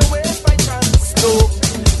move in your ways by chance. No,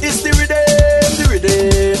 it's the rhythm, the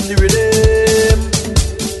rhythm, the rhythm.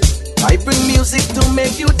 I bring music to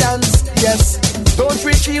make you dance. Yes, don't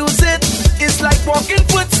refuse it. It's like walking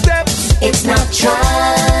footsteps. It's not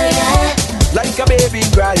trying. Like a baby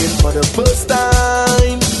crying for the first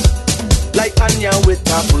time. Like Anya with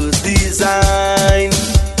her first design.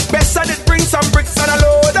 Best I did bring some bricks and a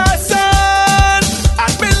load of sand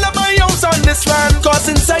and build up my house on this land. Cause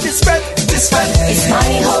inside this fed is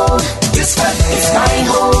my home. This fed is my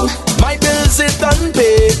home. My bills it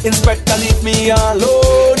unpaid. Inspector leave me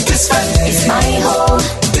alone. This fed is my home.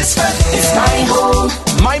 This fed is my home.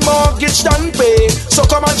 My mortgage done pay. So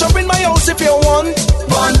come and jump in my house if you want.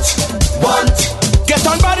 Want. Get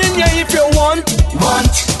on bad in here if you want.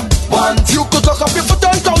 Want. You could cook up your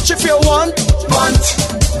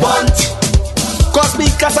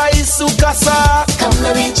casa y su casa. Come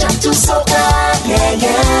let me jump to soca, yeah,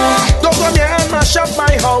 yeah. Don't come here and mash up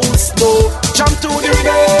my house, no. Jump to the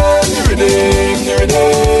rhythm, the rhythm, the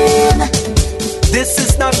rhythm. This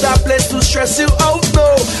is not that place to stress you out,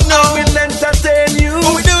 no. I will entertain you.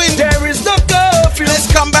 What we doing? There is no curfew. Let's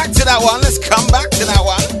come back to that one. Let's come back to that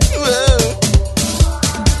one. Whoa.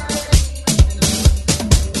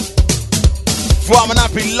 Farmer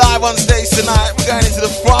Nappy live on stage tonight. We're going into the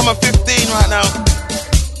Farmer 15 right now.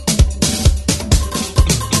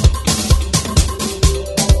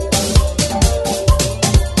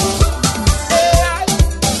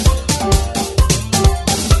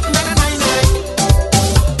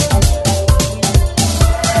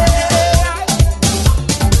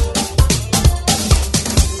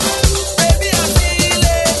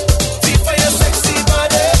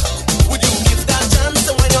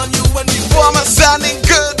 Sounding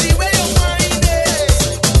good. The way you mind it,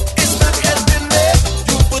 it's not helping me.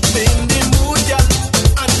 You put me in the mood, girl,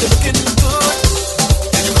 and you're looking good.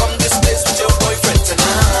 Did you come this place with your boyfriend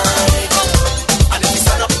tonight? And if you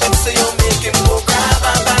stand up and say you make him go grab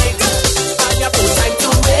a bite, and you have no time to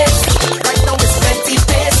waste. Right now it's plenty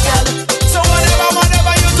pace, girl. So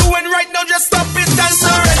whatever you're doing right now, just stop it and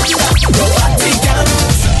surrender. Your body, girl.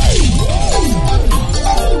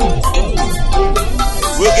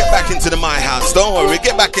 We'll get back into the My House. Don't worry, we'll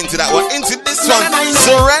get back into that one. Into this one.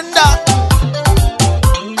 Surrender.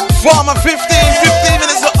 Farmer 15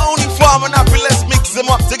 minutes the only Farmer Nappy. Let's mix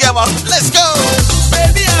them up together. Let's go.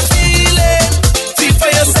 Baby, I feel it. Feel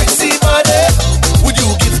for your sexy body. Would you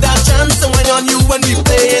give that chance to wine on you when we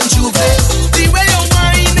play in Juve? The way you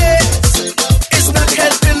whine it, it's not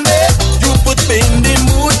helping me. You put me in the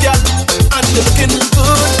mood, girl, and you're looking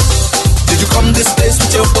good. Did you come this place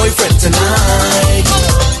with your boyfriend tonight?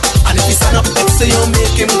 And if you stand up next to you,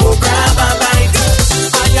 make him go grab a bite.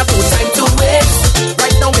 I have no time to waste.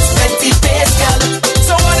 Right now it's plenty pace, girl.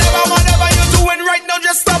 So whatever you're doing right now,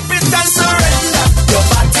 just stop it and surrender. Your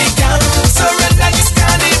body, girl, surrender. This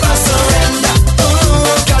carnival, surrender.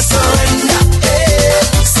 Girl, surrender. Hey,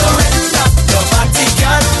 surrender. Your body,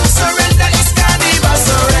 girl, surrender. This carnival,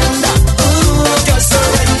 surrender. Girl,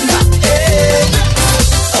 surrender. Hey,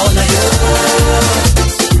 all of you,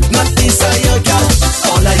 not this are your girl.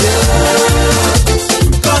 All of you,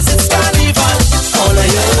 'cause it's carnival. All of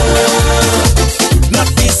you, not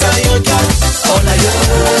this are your girl. All of you.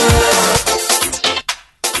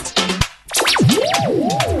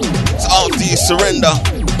 So after you surrender,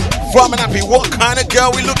 Farmer Nappy, what kind of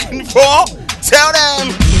girl we looking for? Tell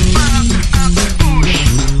them.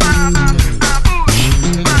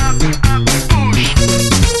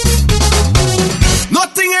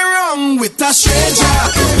 Nothing wrong with a stranger.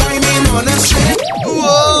 Climbing on a stranger.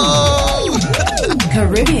 Whoa.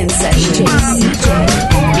 Caribbean Sessions.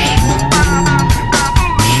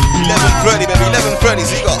 11:30, baby, 11:30.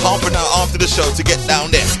 So you got half an hour after the show to get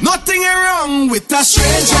down there. Nothing wrong with a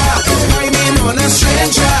stranger. Climbing on a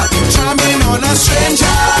stranger. Charming on a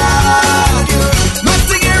stranger.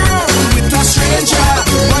 Nothing wrong with a stranger.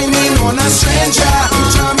 Climbing on a stranger.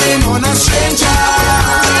 Charming on a stranger.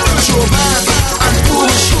 Show back and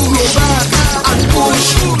push. Go back and push.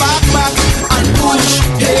 Back and push.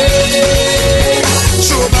 Hey.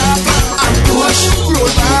 Show back and push.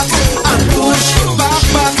 Roll back and push.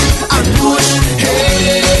 Back and push.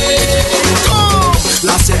 Hey. Go.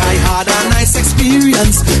 Last year I had a nice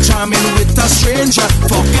experience, charming with a stranger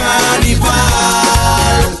for carnival.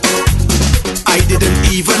 I didn't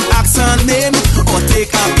even ask her name or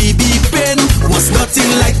take a BB pen. Was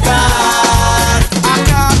nothing like that. I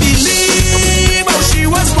can't believe how she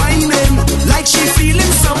was whining, like she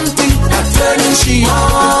feeling something that turning she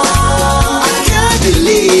on. I can't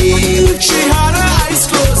believe she had her eyes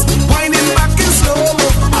closed, whining back in slow-mo.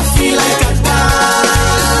 I feel like a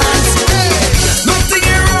dance. Hey. Nothing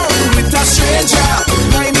wrong with a stranger,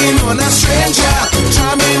 whining on a stranger,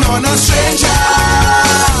 charming on a stranger.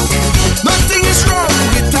 Nothing is wrong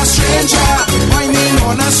with a stranger, whining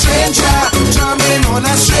on a stranger, charming on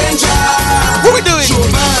a stranger. What we doing? Show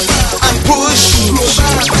back and push. Go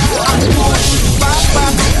back and push.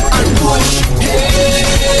 Back and push.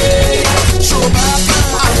 Hey. Show back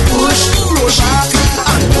and push. Roll back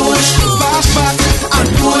and push. Back and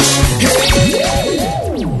push. Hey.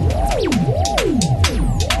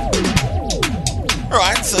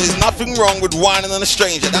 Alright, so there's nothing wrong with whining on a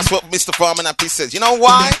stranger. That's what Mr. Farmer Nappy says. You know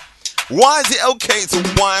why? Why is it okay to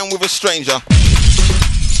whine with a stranger?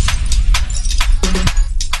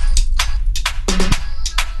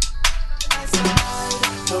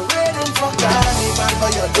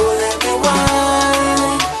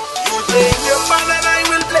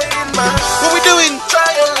 What we doing?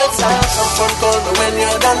 Try and let's have Someone call me when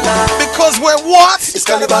you're done now. Because we're what? It's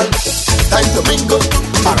carnival, time to mingle.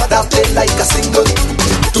 I rather play like a single.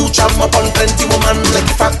 To jam up on plenty woman, like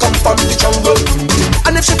if I come from the jungle.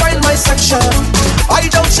 And if she find my section, why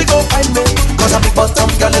don't she go find me? Cause I'm the bottom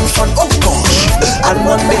girl in front, oh gosh, and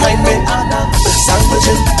one behind me.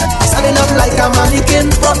 Sandwiching, standing up like a mannequin.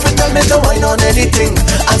 Prophet tell me to whine on anything,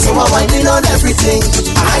 and so I'm whining on everything.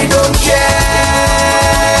 I don't care.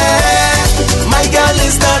 My girl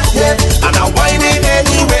is not dead, and I'm whining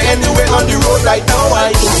anywhere on the road right now. I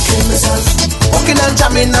like myself, walking and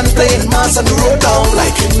jamming and playing mass on the road down,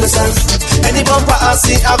 like myself. Any bumper I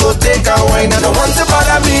see, I go take a wine. I don't want to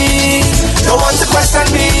bother me, don't want to question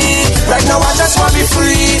me. Right now I just want to be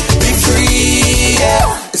free,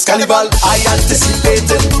 yeah. It's carnival, I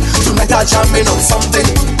anticipating. Tonight I'm jamming on something.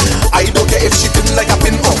 I don't care if she feel like a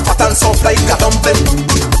pin or fat and soft like a dumpling.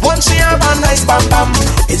 Once she have a nice bam bam,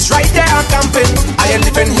 it's right there I'm camping. I ain't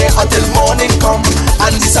living here until morning come,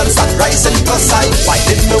 and the sun start rising cause I fight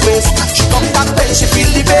in the waist. She come back when she feel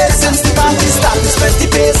the bass. Since the party start, it's 20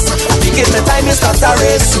 pace. I think it's the time you start a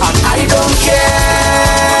race, and I don't care,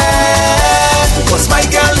 cause my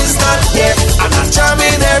girl is not here, and I'm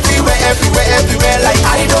jamming everywhere, like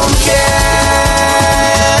I don't care.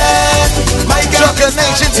 My girl Trucker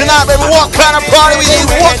Nation tonight, baby. What kind of party we is?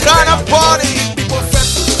 What kind of party?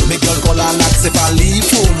 Me girl call her lax if I leave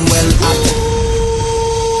home well.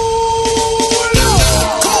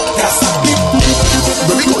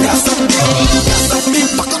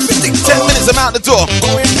 10 minutes, I'm out the door.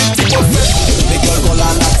 Me girl call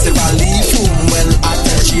her lax if I leave home well. I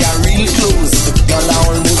tell she a real close. Girl I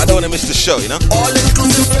almost I don't want to miss the show, you know. all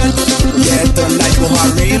inclusive friend. Yeah, tonight go her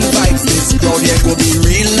real vibes. This crowd here go be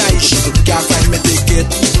real nice. She can't find me ticket.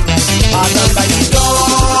 I done by the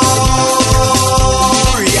door.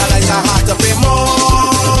 Realize I had to pay more.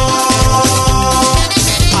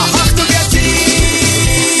 I have to get in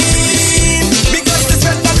because this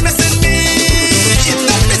friend not missing me. It's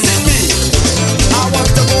not missing me. I want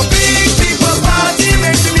to go big people party,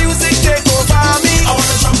 make the music take over me. I want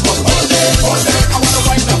to jump up all day. I want to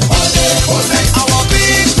wind up all day. I want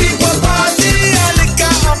big people party and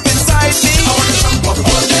liquor up inside me. I want to jump up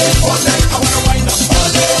all day. I want to wind up all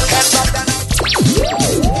day.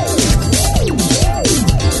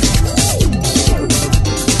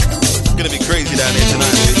 Gonna be crazy down here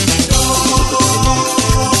tonight, baby.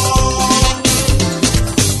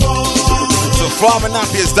 So Farmer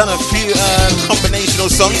Nappy has done a few combinational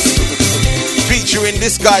songs featuring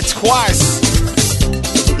this guy twice,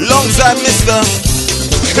 alongside Mr.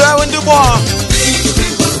 Kerwin Dubois.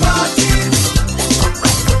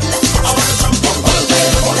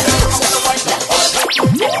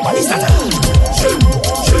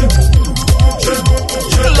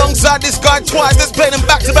 Alongside this guy twice, let's play them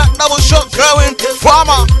back-to-back double shot. Kerwin,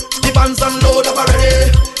 Farmer. The bands on load up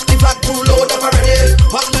already. The flag crew load up already.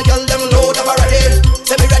 What my girl them load up already.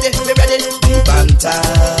 Say me ready. The band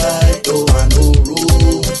tight, don't want no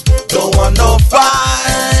room, don't want no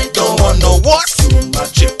fight, don't want no what? Too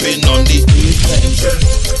much chipping on the beat.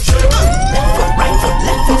 Right foot,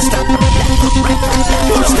 left foot, stop.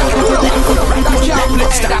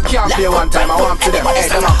 That can't play one time. I want to them. Hey,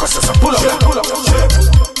 them Marcus, pull up.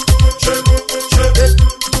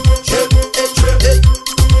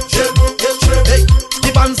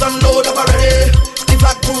 The bands on load up already. The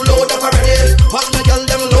flag crew load up already. What my girl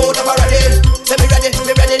them load up already. Say me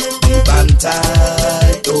ready. The band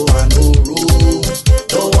tight, don't want no room,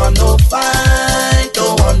 don't want no fight,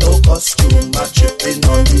 don't want no costume. I'm tripping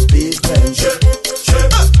on the pavement.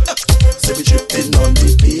 Say we tripping on the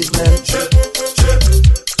pavement.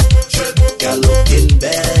 Girl looking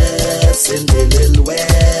best in the little way.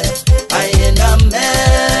 I in a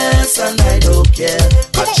mess and I don't care.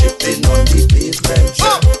 I'm tripping on the pavement.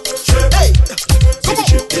 Hey, say we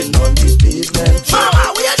tripping on the pavement.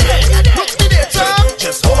 We are there.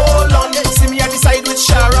 Just hold on. See me at the side with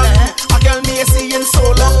Sharon. A girl me a seeing so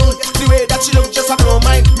long. The way that she look just a blow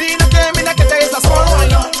mind. Me in a game in a get is a small wine.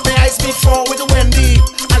 May I speak for with the Wendy.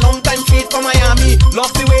 A long time feet from Miami. Love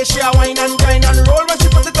the way she a wine and grind and roll when she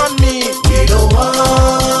put it on me. We don't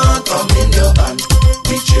want come in your band.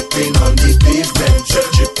 We tripping on the pavement.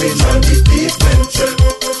 Tripping on the pavement.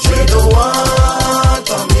 We don't want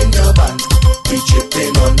come in your band. We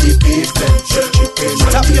tripping on the pavement.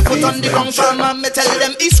 Tap your foot on the ground, man. Me tell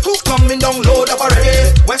them East Crew coming down load up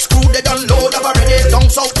already. West Crew they done load up already. Down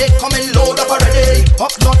South they coming load up already.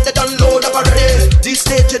 Up North they done load up already. This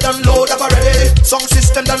stage they done load up already. Sound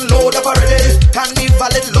system done load up already.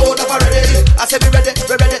 Carnival it load up already. I say we ready.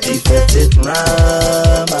 Defeated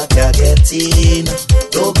ram, I can't get in.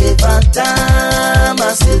 Don't give a damn,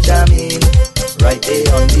 I still jamming. right there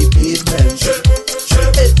on the pavement.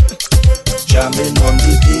 Jamming on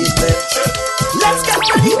the pavement. Let's get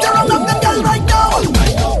ready to run up the girl right now.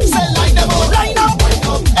 Say line them up, line up.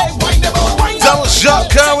 Hey, wind them up, wind up. Double shot,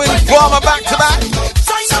 Kerwin, Farmer back to back.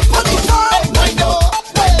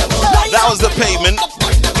 That was the pavement.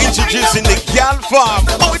 Introducing the Gal Farm.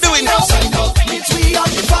 What we doing now? Means we on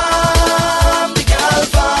the farm, the gal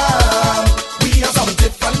farm. We have some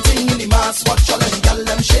different thing in the mass. Watch all them gal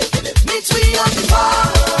them shaking it. Means we on the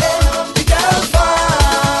farm, the gal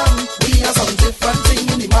farm. We have some different thing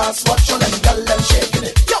in the mass. Watch all them gal them shaking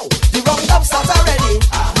it. Yo, the roundup starts already.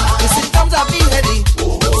 The symptoms have been ready.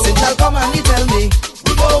 Since I'll come and he tell me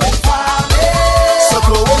we going farming. So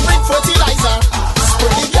go and bring fertilizer.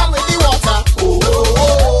 Spray the gal with the water.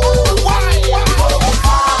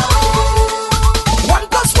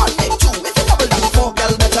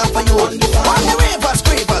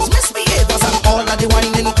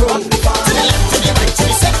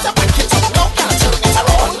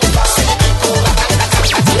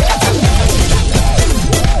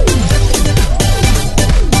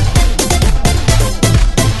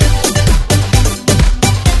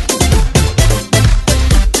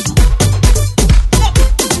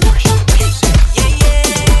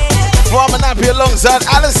 Alongside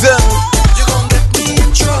Allison.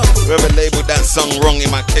 Whoever labeled that song wrong in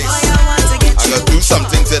my case, I gotta do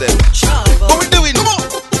something to them. What we doing?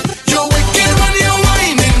 You're wicked when you're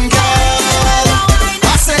whining, girl.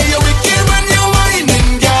 I say you're wicked when you're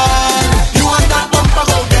whining, girl. You want that bumper,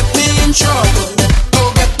 go get me in trouble. Go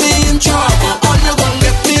get me in trouble. Or you gon'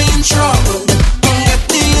 get me in trouble. Gon' get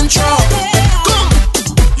me in trouble. Come,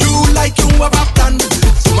 you like you have a plan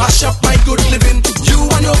to mash up my good living. You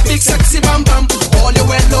and your big sexy bam bam. All you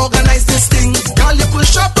well organize this thing. Girl, you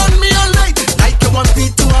push up on me all night. Like you want me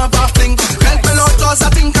to have a fling. Help me out, cause I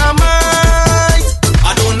think I might.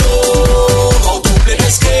 I don't know how to play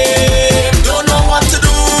this game. Don't know what to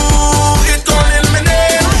do. It calling my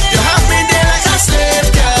name. You have me there like a slave,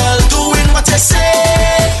 girl, doing what you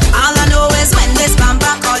say. All I know is when this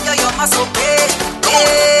bamba call you, you must obey.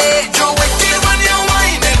 You're wicked when you're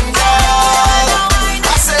whining, girl.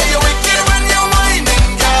 I say you're wicked when you're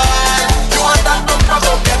whining, girl. You want that bumper,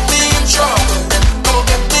 go get me in trouble. Go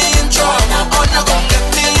get me in trouble. Or you gon' get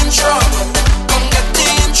me in trouble. Gon' get me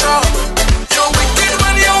in trouble. You're wicked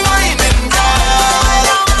when you're whining, girl.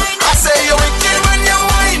 I say you're wicked when you're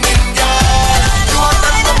whining, girl. You want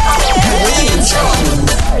that bumper, go get me in trouble.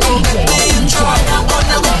 Gon' get me in trouble. Or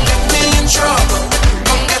you gon' get me in trouble.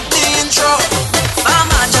 Gon' get me in trouble.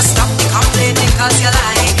 Mama, just stop the complaining cause you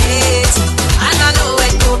like it. And I know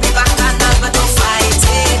it could be back and all, but don't fight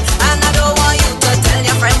it. And I don't want you to tell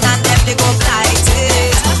your friend and them they go blight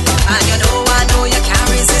it. And you know I know you can't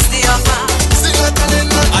resist the offer.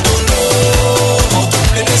 I don't know how to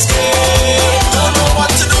play this game. Don't know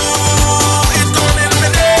what to do. It gone in my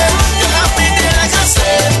name. You have me there like a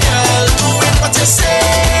slave, girl, doing what you say.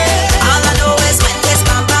 All I know is when this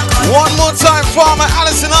bamba call. One more time, Farmer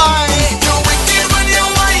Allison I. You're wicked when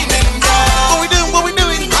you're whining, girl. What we doing? What we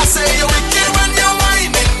doing? I say you're wicked when you're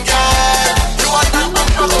whining, girl. You want that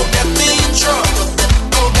bumper, go get me in trouble.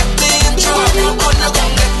 Go get me in trouble. Or you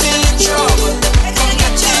gon' get me in trouble. Gon'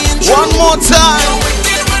 get me in trouble. One more time. You're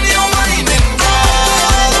wicked when you're whining,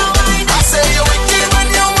 girl. I say you're wicked when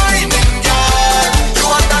you're whining, girl. You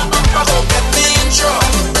want that bumper, go get me in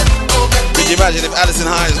trouble. Go get me. Can you imagine if Allison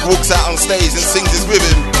Hines walks out on stage and sings this with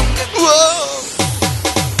him? Whoa!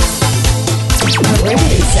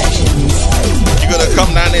 You gotta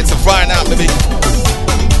come down there to find out, baby.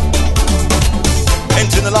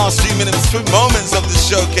 Entering the last few minutes, few moments of the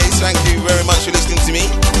showcase. Thank you very much for listening to me,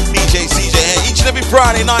 DJ CJ here, each and every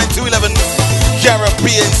Friday, 9 to 11,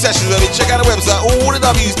 Caribbean Sessions, baby. Check out the website, all the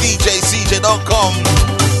W's, DJCJ.com.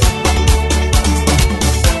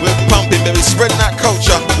 We're pumping, baby, spreading that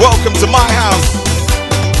culture. Welcome to my house.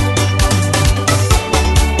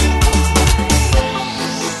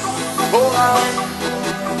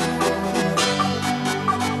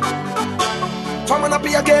 Coming up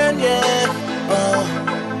here again, yeah.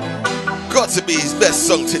 Got to be his best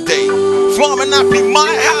song today. Farmer Nappy,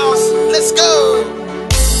 my house. Let's go.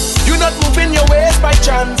 You're not moving your ways by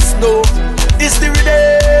chance, no. It's the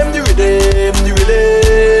rhythm, the rhythm, the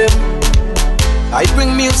rhythm. I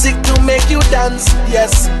bring music to make you dance,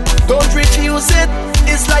 yes. Don't refuse it.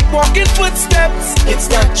 It's like walking footsteps. It's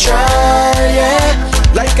natural, yeah.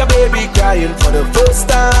 Like a baby crying for the first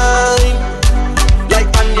time. Like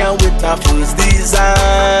Anya with her first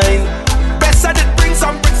design. Best I did bring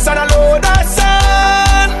some bricks and a load of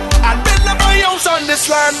sand and build up my house on this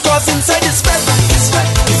land. Cause inside this fed is my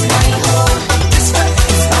home. This fed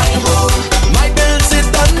is my home. My bills is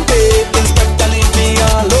done paid. Inspector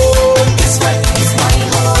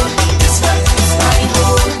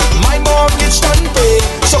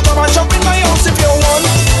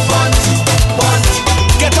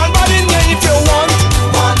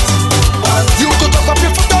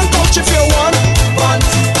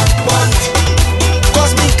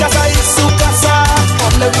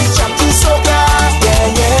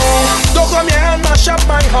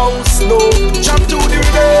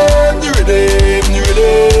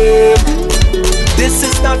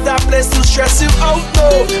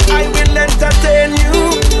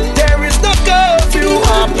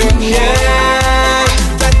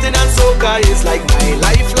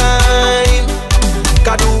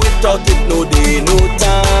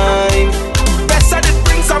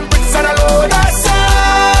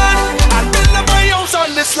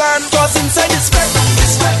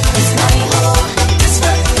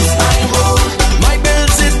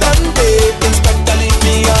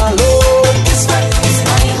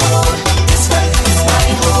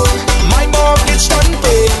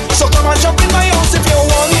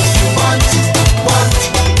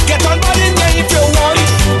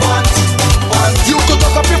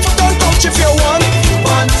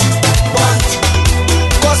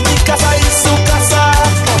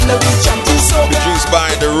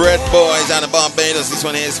boys out of Barbados. This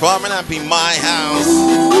one is Farm and Happy, My House.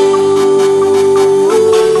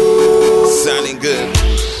 Sounding good.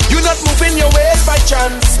 You're not moving your ways by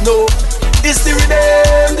chance, no. It's the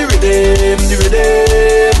rhythm, the rhythm, the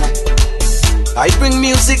rhythm. I bring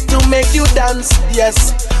music to make you dance,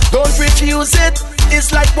 yes. Don't refuse it.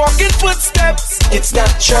 It's like walking footsteps. It's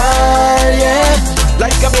natural, yeah.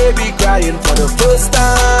 Like a baby crying for the first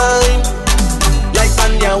time. Like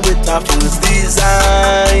Anya with a fool's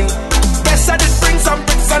design. Best I did bring some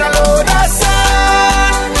bricks and a load of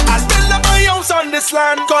sand. I'll build up my house on this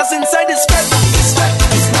land. Cause inside this fat is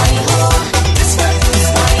my home. This fat is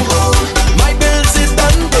my home. My bills is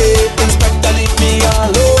done paid. Inspector leave me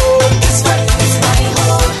alone. This fat is my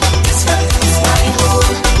home. This fat is my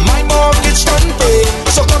home. My mortgage done paid.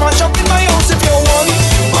 So come and jump in my house if you want.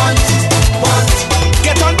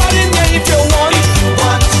 Get on board in there if you want.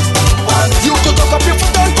 You could talk up your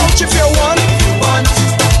foot and touch if you want.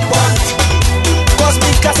 Cause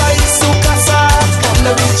me casa is su casa. Come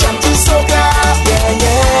the reach and to soca. Yeah,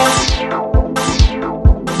 yeah.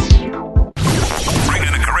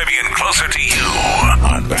 Bringing the Caribbean closer to you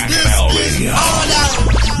on Bacchanal Radio.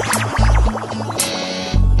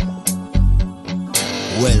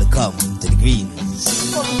 Welcome to the Greens.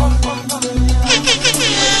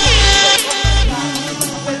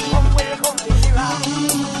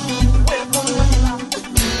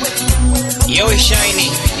 Yo, it's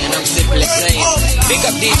Shiny, and I'm simply saying, big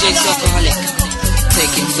up DJ Socoholic,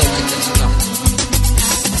 taking soca to the top.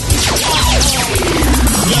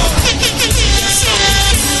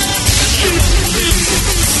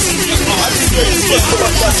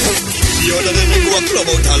 The other day me go a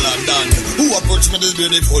club out of London. Who approached me, this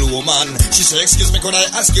beautiful woman? She said, excuse me, could I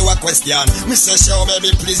ask you a question? Me say, sure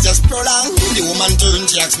baby, please just prolong. The woman turned,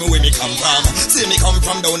 she asked me where me come from. Say me come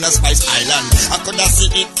from down the Spice Island. I could have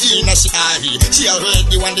seen it in a she eye. She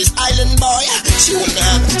already want this island boy. She hold me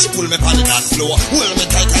hand, she pull me on the dance floor. Hold me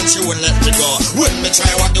tight and she won't let me go. When me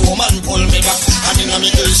try what the woman pull me back. And in my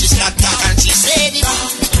ear she snap back and she said it.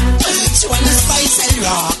 She want the spice and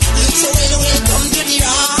rock. So welcome to the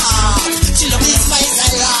rock. She love the spice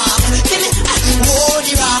and rock. Whoa,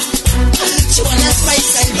 the rock. She want the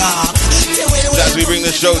spice and rock. As we bring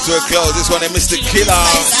the show to a close, this one is Mr. Killer,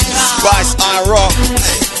 Spice and Rock.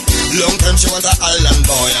 Long time she want an island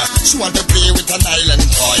boy. She want to play with an island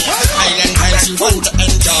boy. Island time she want to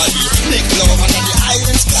enjoy. Make love under the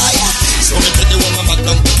island sky. So me take the woman back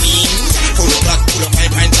down to me. Pull up black, pull up my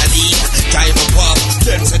pint of lean. Drive up up,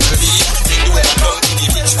 then settle me. Take the woman down to the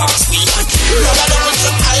beach for sleep. Love her down with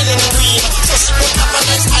some island queen. So she could have a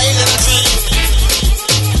nice island dream.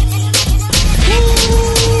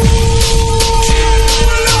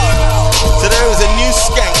 So there is a new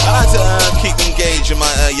skank. I like to keep engaged in my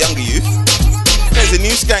younger youth. There's a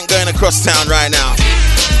new skank going across town right now.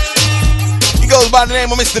 He goes by the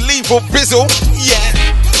name of Mr. Lethal Bizzle. Yeah.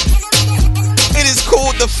 It is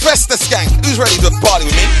called the Festa Skank. Who's ready to party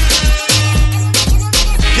with me?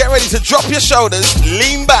 Get ready to drop your shoulders,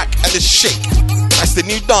 lean back, and just shake. That's the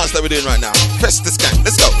new dance that we're doing right now. Festa Skank.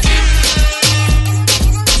 Let's go.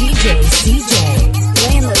 DJ CJ,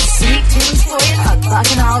 playing those sweet tunes for you on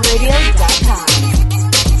BacchanalRadio.com.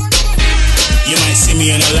 You might see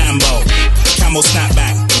me in a Lambo, camel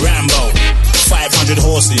snapback, Rambo, 500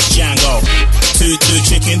 horses, Django, 2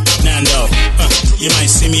 chicken, Nando. You might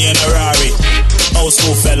see me in a Rari, old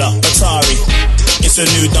school fella, Atari. It's a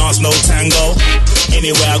new dance, no tango.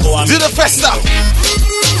 Anywhere I go, I'm do the Festa.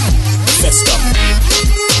 Festa.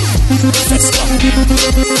 Festa.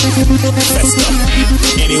 Festa.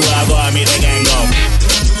 Anywhere I go, I meet the gang go.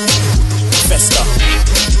 Festa.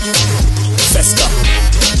 Festa.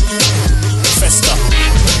 Festa.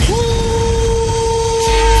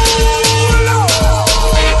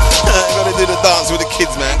 Gotta do the dance with the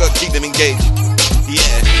kids, man. Gotta keep them engaged.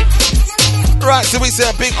 Yeah. Right, so we say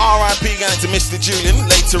a big R.I.P. going to Mr. Julian.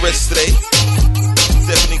 Laid to rest today.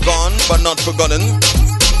 Definitely gone, but not forgotten.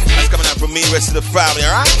 That's coming out from me, rest of the family,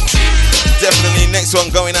 alright? Definitely next one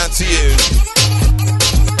going out to you.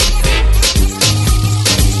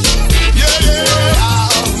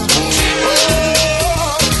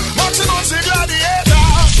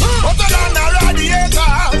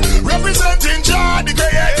 Representing Jah the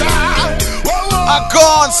Creator. I'm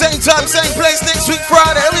gone, same time, same place next week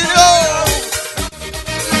Friday. Here we go.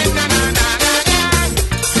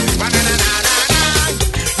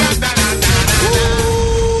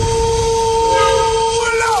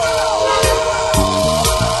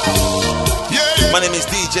 My name is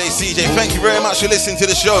DJ CJ. Thank you very much for listening to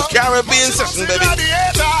the show. Caribbean Session, baby.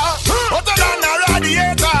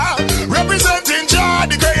 Representing Jah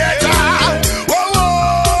the Creator. Whoa,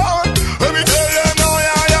 whoa. Let me tell you now,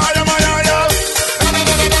 yeah.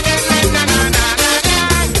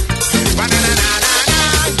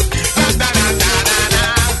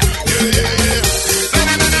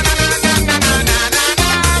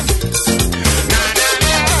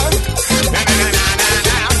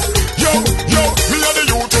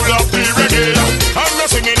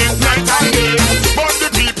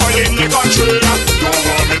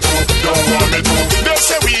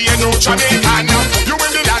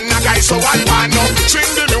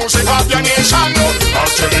 music of your nation.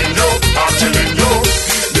 I'm telling you,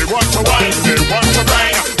 they want to wine, they want to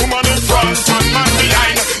grind. Woman in front and man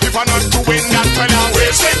behind. If I'm not doing that, then I'm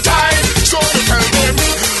wasting time. So you tell them,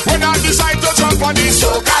 when I decide to jump on the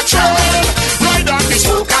soca train, ride on the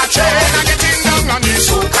soca train, I'm getting down on the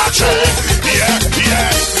soca train.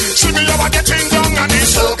 Yeah, see me over getting down on the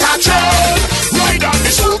soca train, ride on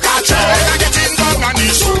the soca train, I'm getting down on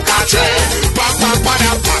the soca train. Bam, bam,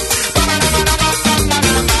 bam, bam.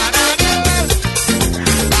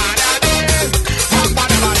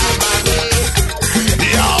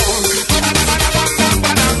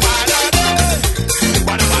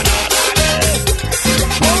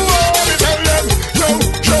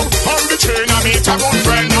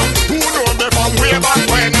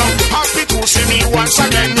 See me once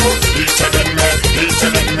again, he telling me,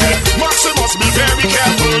 Maximus be very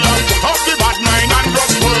careful of the bad mind and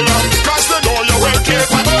lustful, cause they know you're well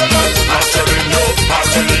capable. I'm telling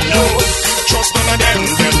you, trust none of them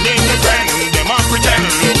mean the friend, them a pretend,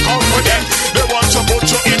 look confident, they want to put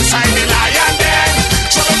you inside the lion den.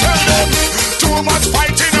 So I tell them, too much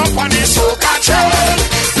fighting up on the soca train,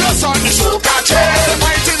 yes on the soca train,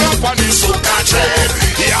 fighting up on the soca train,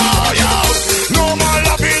 yeah, no more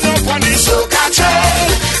loving up on the soca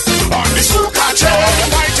train, on the soca train,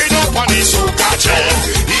 fighting up on the soca train,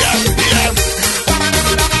 yeah.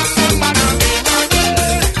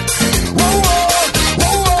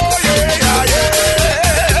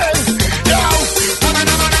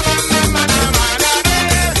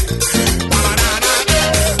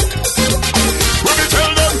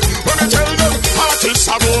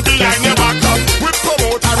 Behind your back up, with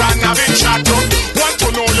promoter and having chat up. Want to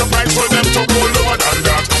know your price for them to go lower than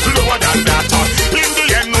that. In the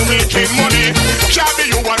end, no making money. Can't be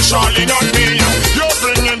you and Charlie, not me. You're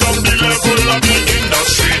bringing down the level of the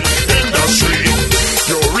industry.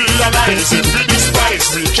 You realize if we despise,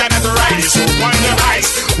 we cannot rise. So on your eyes,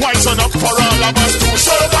 wisen up for all of us to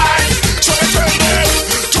survive. So I tell them,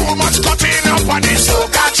 too much cutting up on the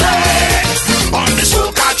soca train. On the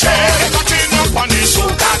soca train, cutting up on the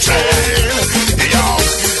soca train. Yo,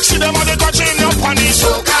 see them on the cutting up on the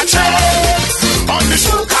soca train. On the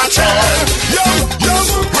soca train. Yo,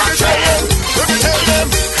 right train. Let me tell them.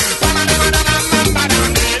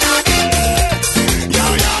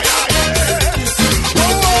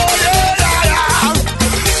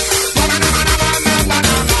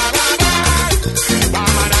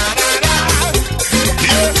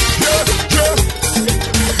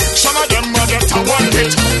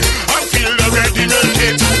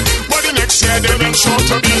 They don't show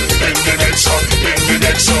to be in the next up.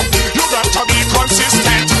 You got to be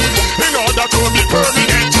consistent in order to be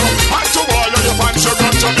permanent. And to all of your fans, you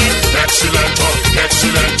got to be excellent.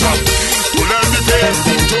 To learn the game,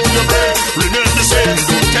 go to your brain, remain the same,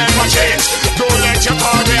 don't ever change. Don't let your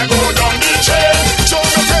career go down the chain. So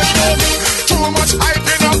you tell them, too much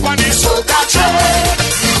hyping up on the soca train.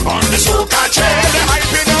 On the soca train, they're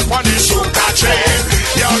hyping up on the soca train.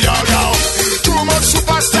 Yo. Too much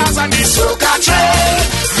superstars on the soca train.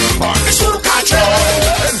 On the soca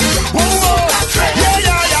train. Whoa.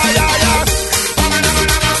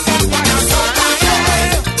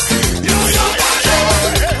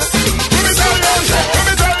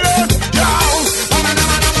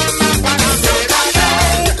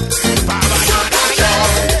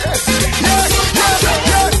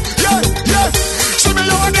 Yeah. See me,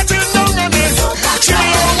 you're getting down on it. See me,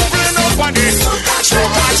 you're moving up on it.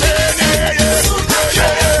 Soca train,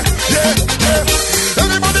 yeah.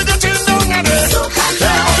 Everybody getting down on it.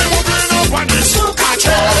 Everybody moving up on it. Soca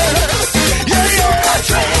train, yeah.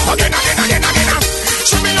 Again.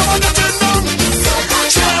 See me, you're getting down. See me,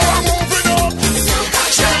 you're moving up.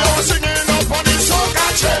 See me, you're singing up on the soca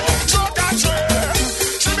train.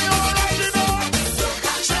 See me, you're riding up.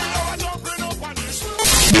 See me, you're jumping up on it.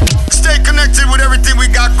 Stay connected with everything we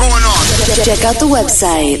got going on. Check out the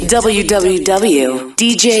website www.djcj.com.